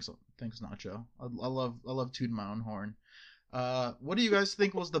 Oh, thanks, Nacho. I love tooting my own horn. What do you guys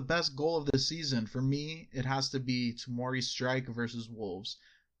think was the best goal of the season? For me, it has to be Tomori's strike versus Wolves.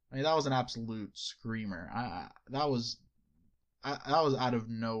 I mean, that was an absolute screamer. That was out of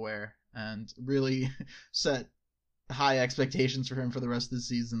nowhere and really set high expectations for him for the rest of the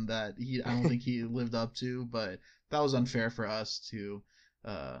season that I don't think he lived up to. But that was unfair for us to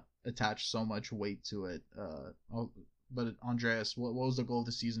attach so much weight to it. But Andreas, what was the goal of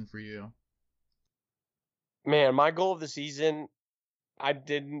the season for you? Man, my goal of the season, I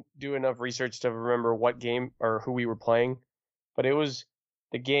didn't do enough research to remember what game or who we were playing, but it was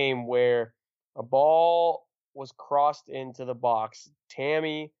the game where a ball was crossed into the box.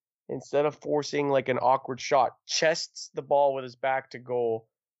 Tammy, instead of forcing like an awkward shot, chests the ball with his back to goal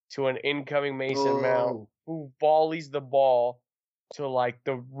to an incoming Mason Mount, who volleys the ball to like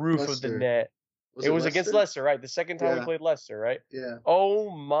the roof of the net. It was against Leicester, right? The second time we played Leicester, right? Yeah. Oh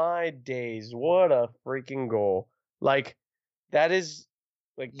my days. What a freaking goal. Like, that is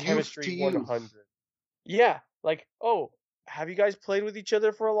like chemistry 100. Yeah. Like, oh, have you guys played with each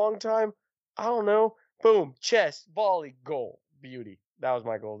other for a long time? I don't know. Boom. Chest, volley, goal. Beauty. That was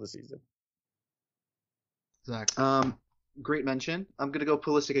my goal of the season. Zach. Great mention. I'm gonna go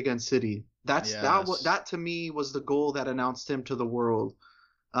Pulisic against City. That to me was the goal that announced him to the world.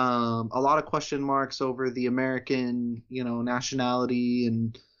 A lot of question marks over the American, nationality,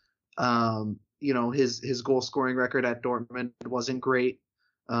 and his goal scoring record at Dortmund wasn't great.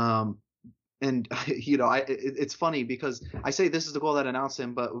 And it's funny because I say this is the goal that announced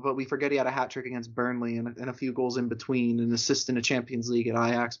him, but we forget he had a hat trick against Burnley and a few goals in between, an assist in the Champions League at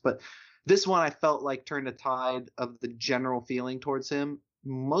Ajax. But this one I felt like turned the tide of the general feeling towards him,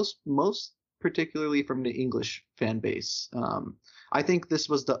 most particularly from the English fan base. I think this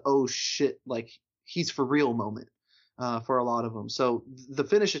was the oh shit, like he's for real moment for a lot of them. So the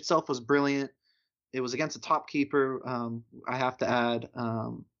finish itself was brilliant. It was against a top keeper. I have to add.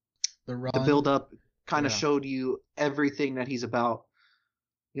 The build up kind of showed you everything that he's about.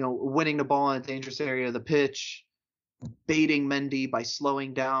 Winning the ball in a dangerous area of the pitch, baiting Mendy by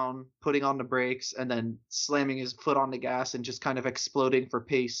slowing down, putting on the brakes, and then slamming his foot on the gas and just kind of exploding for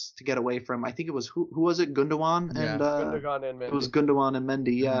pace to get away from. I think it was who was it? Gundogan and Gundogan and Mendy. It was Gundogan and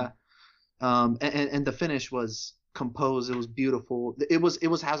Mendy, yeah. Mm-hmm. And the finish was composed. It was beautiful. It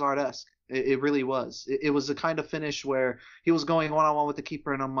was Hazard-esque. It really was. It was the kind of finish where he was going one-on-one with the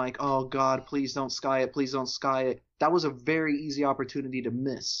keeper, and I'm like, oh God, please don't sky it. Please don't sky it. That was a very easy opportunity to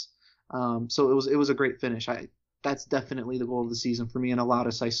miss. So it was a great finish. that's definitely the goal of the season for me, and a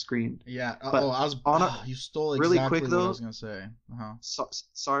loudest I screamed. Yeah. But You stole really exactly quick what I though, was gonna say. Uh-huh.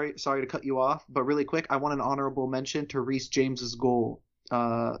 sorry to cut you off, but really quick, I want an honorable mention to Reece James's goal,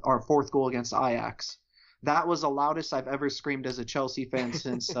 our fourth goal against Ajax. That was the loudest I've ever screamed as a Chelsea fan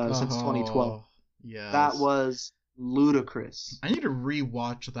since 2012. Oh, That yes. was ludicrous. I need to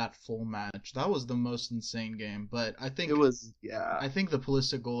rewatch that full match. That was the most insane game. But It was, yeah. I think the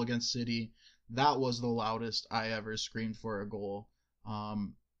Pulisic goal against City, that was the loudest I ever screamed for a goal. I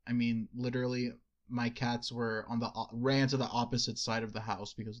mean, literally, my cats ran to the opposite side of the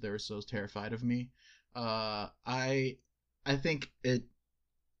house because they were so terrified of me. I think it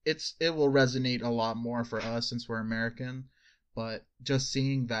will resonate a lot more for us since we're American, but just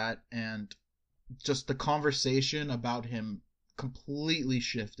seeing that and just the conversation about him completely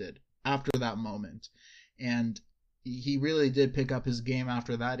shifted after that moment. And he really did pick up his game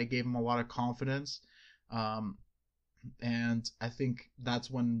after that. It gave him a lot of confidence. Um, and I think that's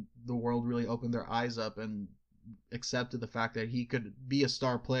when the world really opened their eyes up and accepted the fact that he could be a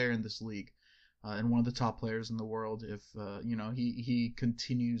star player in this league, and one of the top players in the world if he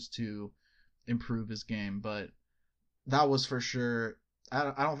continues to improve his game. But that was for sure.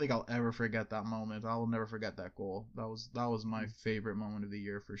 I don't think I'll ever forget that moment. I will never forget that goal. That was my favorite moment of the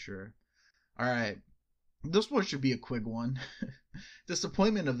year for sure. All right, this one should be a quick one.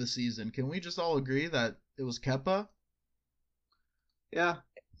 Disappointment of the season. Can we just all agree that it was Kepa? Yeah.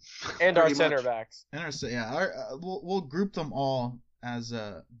 And our Pretty center much. backs. And we'll group them all as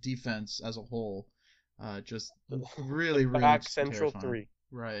a defense as a whole. Just really Back central terrifying. three.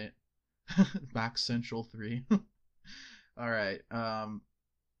 Right. Back central three. All right.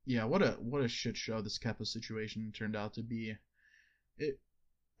 Yeah. What a shit show this Kepa situation turned out to be. It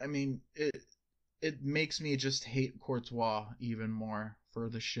makes me just hate Courtois even more for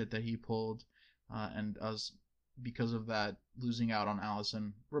the shit that he pulled, and us because of that losing out on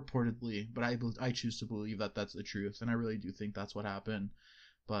Alisson reportedly. But I choose to believe that that's the truth, and I really do think that's what happened.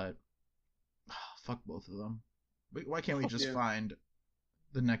 But fuck both of them. Why can't we just find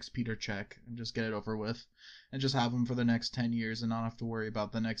the next Peter Cech and just get it over with, and just have him for the next 10 years and not have to worry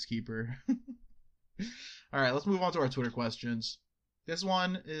about the next keeper? All right, let's move on to our Twitter questions. This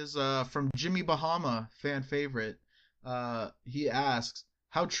one is from Jimmy Bahama, fan favorite. He asks,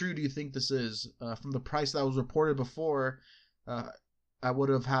 how true do you think this is? From the price that was reported before, I would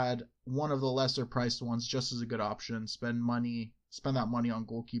have had one of the lesser priced ones just as a good option. Spend that money on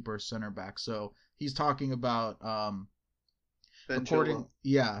goalkeeper, center back. So he's talking about Ben Chilwell.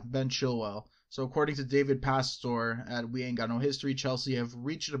 Ben Chilwell. So according to David Pastor at We Ain't Got No History, Chelsea have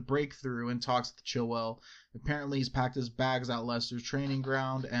reached a breakthrough in talks with Chilwell. Apparently he's packed his bags at Leicester's training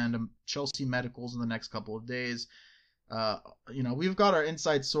ground and Chelsea medicals in the next couple of days. We've got our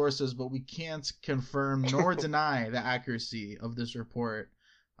inside sources, but we can't confirm nor deny the accuracy of this report.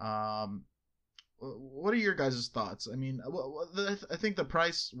 What are your guys' thoughts? I mean, I think the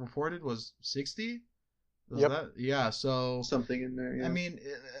price reported was 60. Yep. Yeah, so Something in there, yeah. I mean,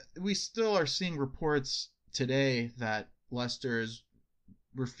 we still are seeing reports today that Leicester is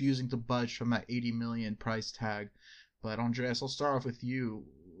refusing to budge from that 80 million price tag. But Andreas, I'll start off with you.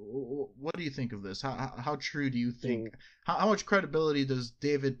 What do you think of this? How true do you think? How much credibility does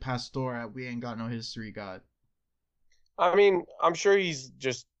David Pastor at We Ain't Got No History got? I mean, I'm sure he's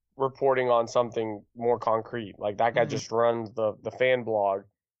just reporting on something more concrete. Like that guy just runs the fan blog,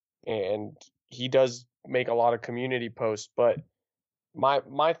 and he does make a lot of community posts. But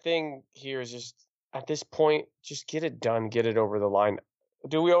my thing here is just at this point, just get it done, get it over the line.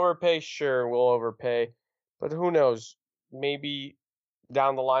 Do we overpay? Sure, we'll overpay, but who knows? Maybe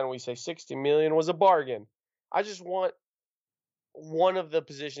down the line we say 60 million was a bargain. I just want one of the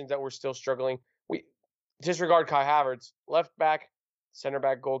positions that we're still struggling. We disregard Kai Havertz, left back, center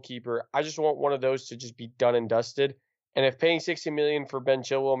back, goalkeeper. I just want one of those to just be done and dusted. And if paying 60 million for Ben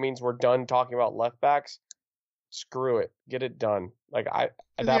Chilwell means we're done talking about left backs, screw it, get it done. Like at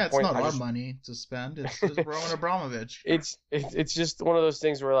that point, it's not our money to spend. It's Roman Abramovich. It's just one of those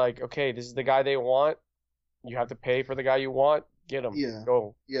things where like, okay, this is the guy they want. You have to pay for the guy you want. Get him. Yeah.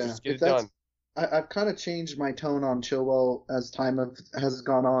 Go. Yeah. Just get it done. I've kind of changed my tone on Chilwell as time has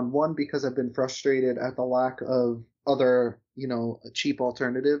gone on. One, because I've been frustrated at the lack of other, cheap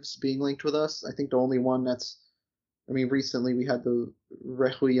alternatives being linked with us. I think the only one recently we had the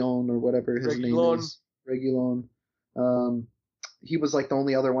Reguilon or whatever his name is. Reguilon. He was like the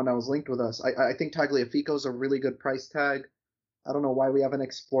only other one that was linked with us. I think Tagliafico's a really good price tag. I don't know why we haven't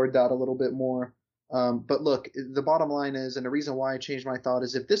explored that a little bit more. But look, the bottom line is, and the reason why I changed my thought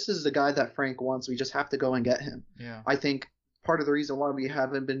is if this is the guy that Frank wants, we just have to go and get him. Yeah. I think part of the reason why we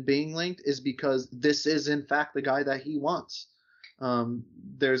haven't been being linked is because this is in fact the guy that he wants.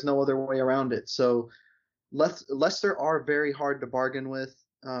 There's no other way around it. So Leicester are very hard to bargain with.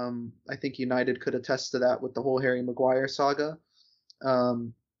 I think United could attest to that with the whole Harry Maguire saga.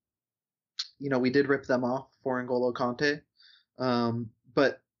 We did rip them off for N'Golo Kante,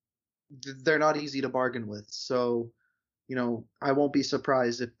 but they're not easy to bargain with. So, I won't be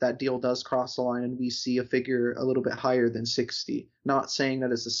surprised if that deal does cross the line and we see a figure a little bit higher than 60. Not saying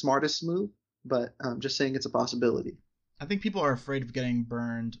that it's the smartest move, but just saying it's a possibility. I think people are afraid of getting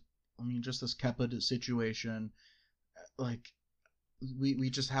burned. I mean, just this Kepa situation, like we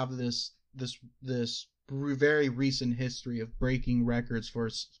just have this very recent history of breaking records for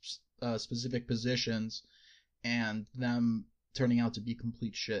specific positions and them turning out to be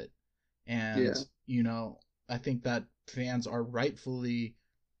complete shit. And I think that fans are rightfully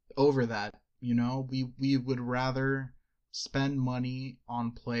over that. We would rather spend money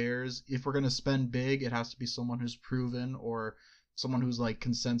on players. If we're going to spend big, it has to be someone who's proven or someone who's like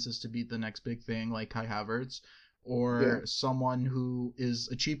consensus to be the next big thing, like Kai Havertz, or someone who is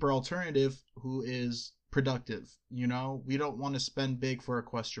a cheaper alternative who is productive. We don't want to spend big for a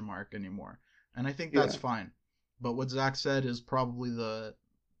question mark anymore. And I think that's fine. But what Zach said is probably the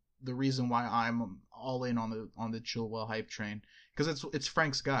reason why I'm all in on the Chilwell hype train, because it's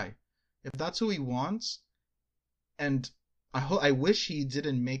Frank's guy. If that's who he wants, and I wish he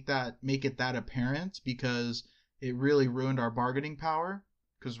didn't make it that apparent, because it really ruined our bargaining power.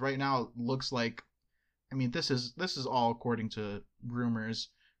 Because right now it looks like, I mean, this is all according to rumors,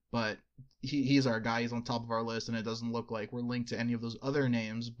 but he's our guy. He's on top of our list, and it doesn't look like we're linked to any of those other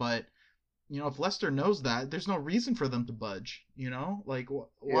names. But if Leicester knows that, there's no reason for them to budge. Like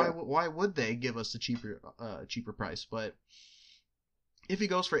why would they give us a cheaper price? But if he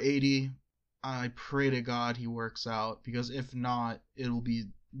goes for 80, I pray to God he works out, because if not, it'll be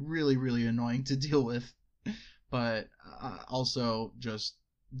really, really annoying to deal with. But also just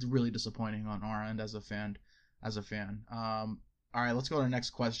really disappointing on our end as a fan. All right, let's go to the next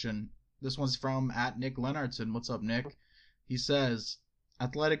question. This one's from @Nick Lennartson. What's up, Nick? He says,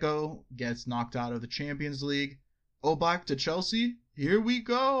 Atletico gets knocked out of the Champions League. Oh, back to Chelsea? Here we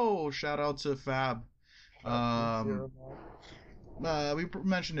go. Shout out to Fab. We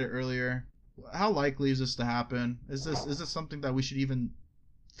mentioned it earlier. How likely is this to happen? Is this something that we should even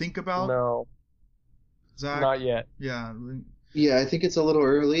think about? No. Zach? Not yet. Yeah. Yeah, I think it's a little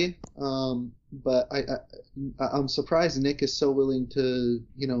early. But I'm surprised Nick is so willing to,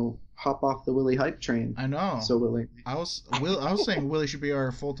 hop off the Willie hype train. I know. So willing. I was saying Willie should be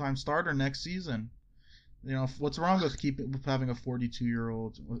our full-time starter next season. What's wrong with having a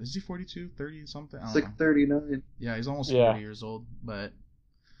 42-year-old? Is he 42, 30 something? I don't know. 39. Yeah, he's almost 40 years old. But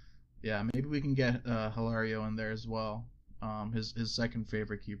yeah, maybe we can get Hilario in there as well. His second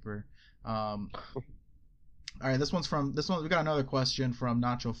favorite keeper. All right, this one we got another question from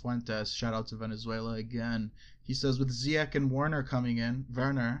Nacho Fuentes. Shout out to Venezuela again. He says, with Ziyech and Werner coming in,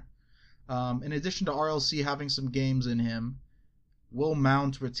 in addition to RLC having some games in him, will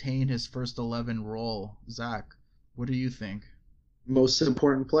Mount retain his first 11 role? Zach, what do you think? Most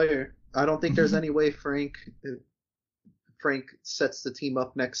important player. I don't think there's any way Frank sets the team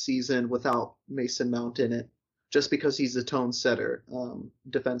up next season without Mason Mount in it, just because he's a tone setter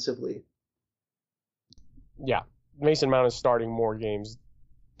defensively. Yeah, Mason Mount is starting more games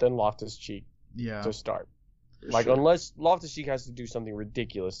than Loftus-Cheek to start. Unless Loftus-Cheek has to do something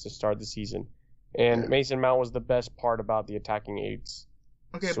ridiculous to start the season. And Mason Mount was the best part about the attacking eights.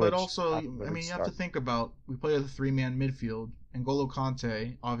 Okay, but also, you have to think about, we play with a three-man midfield. N'Golo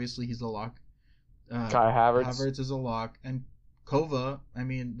Kante, obviously he's a lock. Kai Havertz is a lock. And Kova,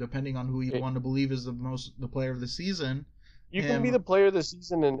 depending on who you want to believe is the player of the season. You can be the player of the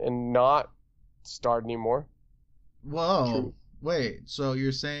season and not start anymore. Whoa. True. Wait, so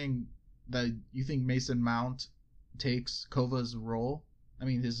you're saying that you think Mason Mount takes Kova's role?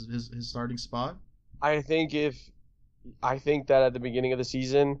 His starting spot? I think that at the beginning of the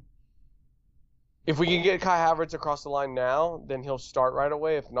season, if we can get Kai Havertz across the line now, then he'll start right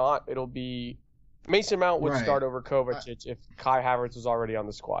away. If not, it'll be Mason Mount would start over Kovacic if Kai Havertz was already on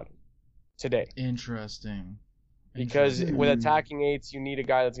the squad today. Interesting. Because with attacking eights, you need a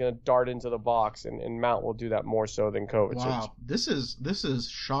guy that's going to dart into the box, and Mount will do that more so than Kovacic. Wow, this is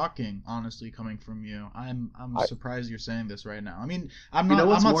shocking, honestly, coming from you. I'm surprised you're saying this right now. I'm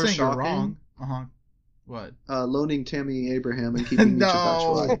not saying you're wrong. What? Loaning Tammy Abraham and keeping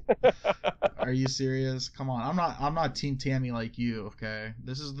No. Are you serious? Come on, I'm not Team Tammy like you. Okay,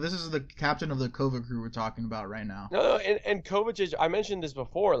 this is the captain of the Kova crew we're talking about right now. No, and Kovacic. I mentioned this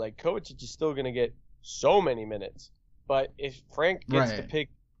before. Like Kovacic is still going to get so many minutes, But if Frank gets to Right. pick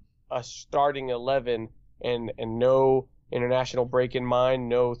a starting 11 and no international break in mind,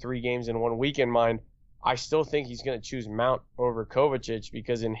 no 3 games in 1 week in mind, I still think he's going to choose Mount over Kovacic,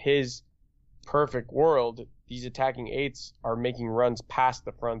 because in his perfect world, these attacking eights are making runs past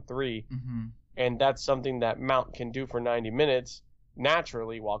the front 3, Mm-hmm. and that's something that Mount can do for 90 minutes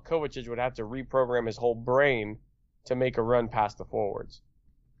naturally, while Kovacic would have to reprogram his whole brain to make a run past the forwards.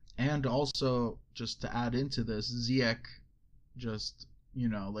 And also, just to add into this, Ziyech just,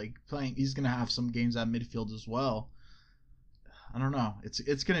 like playing, he's going to have some games at midfield as well. I don't know.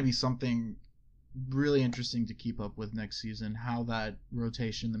 It's going to be something really interesting to keep up with next season, how that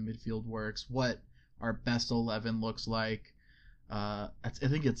rotation in the midfield works, what our best 11 looks like. I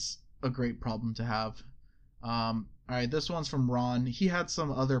think it's a great problem to have. All right, this one's from Ron. He had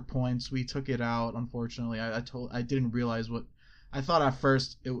some other points. We took it out, unfortunately. I didn't realize what I thought at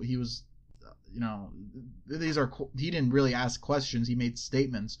first. He was, he didn't really ask questions. He made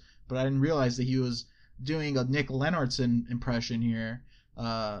statements, but I didn't realize that he was doing a Nick Lennartson impression here.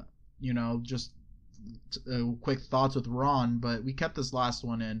 Just quick thoughts with Ron, but we kept this last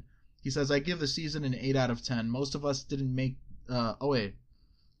one in. He says, I give the season an 8 out of 10. Most of us didn't make...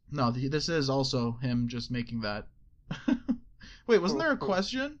 No, this is also him just making that. Wait, wasn't there a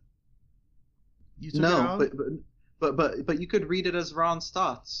question? You took it out? but you could read it as Ron's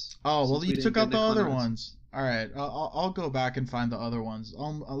thoughts. Oh, well, you took out the other Lennartson. ones. All right, I'll go back and find the other ones.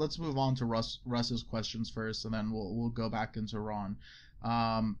 Let's move on to Russ's questions first, and then we'll go back into Ron.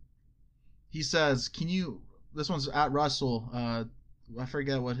 He says, this one's at Russell. I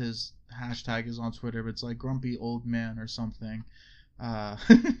forget what his hashtag is on Twitter, but it's like grumpy old man or something.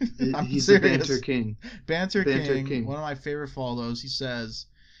 He's the Banter King. Banter King, one of my favorite follows. He says,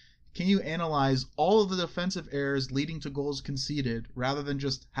 can you analyze all of the defensive errors leading to goals conceded rather than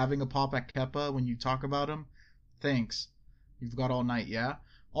just having a pop at Kepa when you talk about him? Thanks. You've got all night, yeah?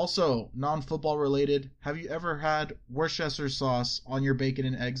 Also, non-football related, have you ever had Worcester sauce on your bacon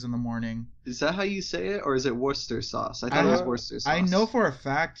and eggs in the morning? Is that how you say it, or is it Worcester sauce? I thought it was Worcester sauce. I know for a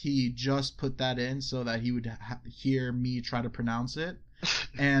fact he just put that in so that he would hear me try to pronounce it.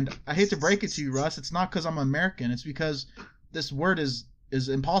 And I hate to break it to you, Russ, it's not because I'm American. It's because this word is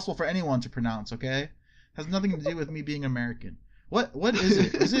impossible for anyone to pronounce, okay? It has nothing to do with me being American. What is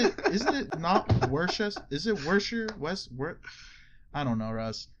it? Isn't it not Worcester? Is it Worcester? I don't know,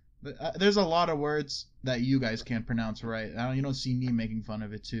 Russ. There's a lot of words that you guys can't pronounce right. You don't see me making fun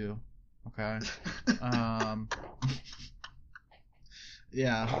of it too. Okay.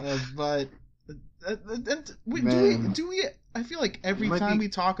 Yeah, but do we? I feel like every time we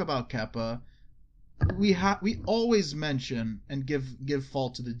talk about Kepa, we always mention and give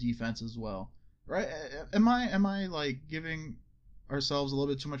fault to the defense as well, right? Am I like giving ourselves a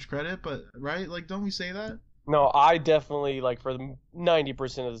little bit too much credit? But right, like, don't we say that? No, I definitely, like, for the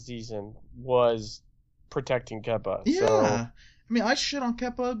 90% of the season was protecting Kepa. Yeah. So. I mean, I shit on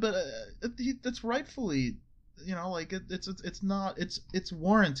Kepa, but that's rightfully, like, it's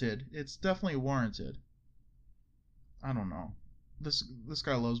warranted. It's definitely warranted. I don't know. This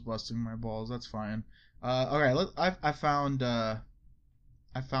guy loves busting my balls. That's fine. Okay, I found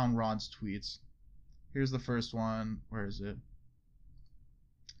Ron's tweets. Here's the first one. Where is it?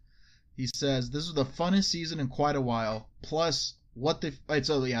 He says, this is the funnest season in quite a while. Plus,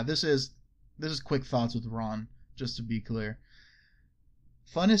 this is quick thoughts with Ron, just to be clear.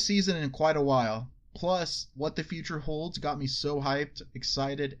 Funnest season in quite a while. Plus, what the future holds got me so hyped,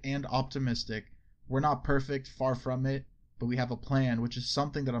 excited, and optimistic. We're not perfect, far from it, but we have a plan, which is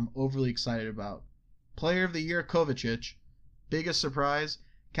something that I'm overly excited about. Player of the Year, Kovacic. Biggest surprise,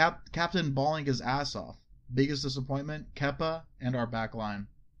 Captain balling his ass off. Biggest disappointment, Kepa and our back line.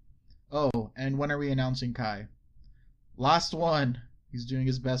 Oh, and when are we announcing Kai? Last one. He's doing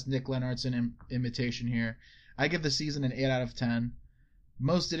his best Nick Lennartson imitation here. I give the season an 8 out of 10.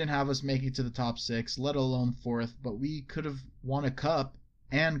 Most didn't have us making it to the top 6, let alone 4th, but we could have won a cup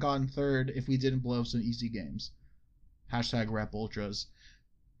and gotten 3rd if we didn't blow some easy games. #Rep Ultras.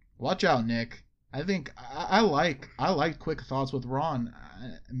 Watch out, Nick. I think I like quick thoughts with Ron.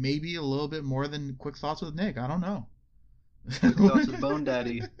 Maybe a little bit more than quick thoughts with Nick. I don't know. Quick thoughts with Bone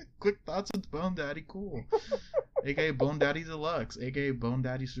Daddy. Quick thoughts with Bone Daddy, cool. AKA Bone Daddy Deluxe, AKA Bone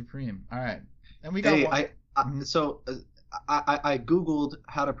Daddy Supreme. All right, and we got. I googled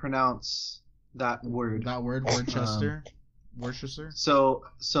how to pronounce that word. Worcester. Worcester. So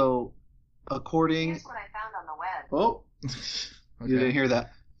according. Here's what I found on the web. Oh, Okay. You didn't hear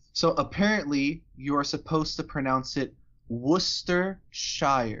that. So apparently you are supposed to pronounce it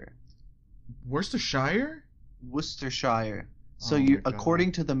Worcestershire. Worcestershire? Worcestershire. So Oh my God.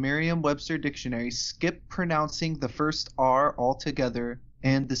 according to the Merriam-Webster dictionary, skip pronouncing the first R altogether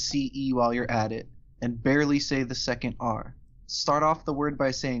and the CE while you're at it, and barely say the second R. Start off the word by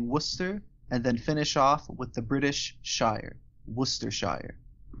saying Worcester, and then finish off with the British Shire, Worcestershire.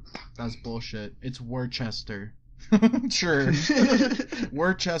 That's bullshit. It's Worcester. Sure.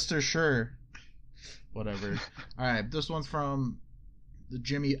 Worcester, sure. Whatever. All right, this one's from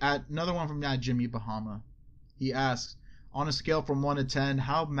another one from Jimmy Bahama. He asks, on a scale from 1 to 10,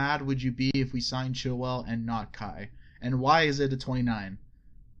 how mad would you be if we signed Chilwell and not Kai? And why is it a 29?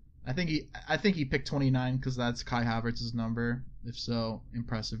 I think he picked 29 because that's Kai Havertz's number. If so,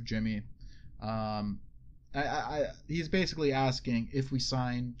 impressive, Jimmy. He's basically asking, if we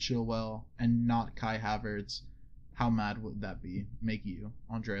sign Chilwell and not Kai Havertz, how mad would that make you?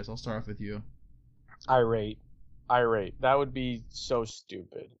 Andreas, I'll start off with you. Irate. That would be so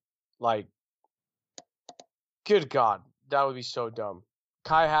stupid. Like, good God, that would be so dumb.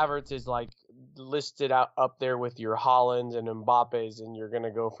 Kai Havertz is like listed up there with your Haalands and Mbappes, and you're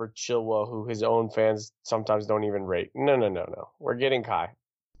gonna go for Chilwell, who his own fans sometimes don't even rate. No. We're getting Kai.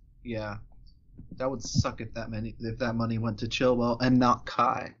 Yeah, that would suck if that money went to Chilwell and not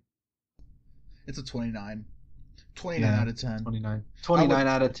Kai. It's a 29. 29 out of 10. 29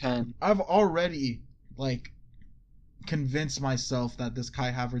 out of 10. I've already convinced myself that this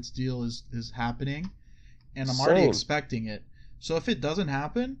Kai Havertz deal is happening, and I'm already expecting it. So if it doesn't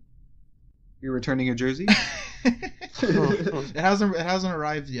happen, you're returning your jersey? It hasn't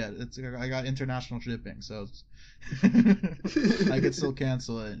arrived yet. I got international shipping, so I could still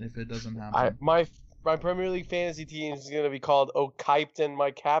cancel it if it doesn't happen. My Premier League fantasy team is gonna be called Kypton,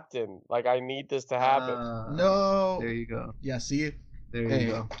 my captain. Like, I need this to happen. No. There you go. Yeah. See. There you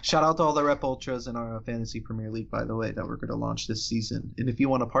go. Shout out to all the Rep Ultras in our Fantasy Premier League, by the way, that we're going to launch this season. And if you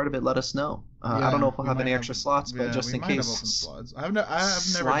want a part of it, let us know. I don't know if we'll have any extra slots, but just in case. Have open slots. I've never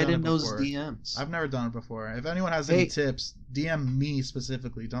slide done in it those before. DMs. I've never done it before. If anyone has any tips, DM me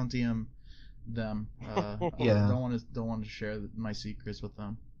specifically. Don't DM them. Yeah. Don't want to share my secrets with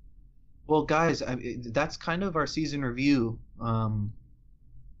them. Well, guys, that's kind of our season review.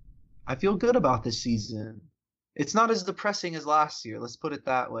 I feel good about this season. It's not as depressing as last year, let's put it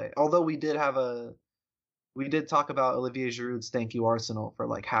that way. Although we did talk about Olivier Giroud's "Thank You Arsenal" for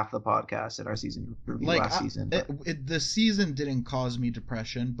like half the podcast in our season review last season. The season didn't cause me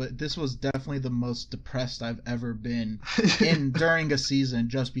depression, but this was definitely the most depressed I've ever been during a season,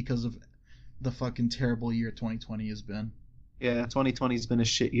 just because of the fucking terrible year 2020 has been. Yeah, 2020 has been a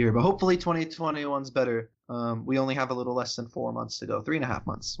shit year, but hopefully 2021's better. We only have a little less than 4 months to go, 3.5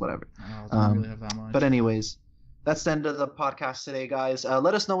 months, whatever. Oh, don't really have that much. But anyways, that's the end of the podcast today, guys.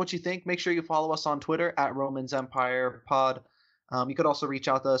 Let us know what you think. Make sure you follow us on Twitter at Romans Empire Pod. You could also reach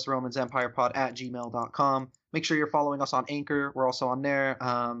out to us, romansempirepod@gmail.com. Make sure you're following us on Anchor. We're also on there.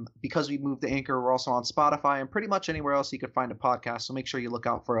 Because we moved to Anchor, we're also on Spotify and pretty much anywhere else you could find a podcast. So make sure you look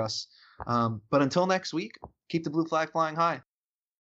out for us. But until next week, keep the blue flag flying high.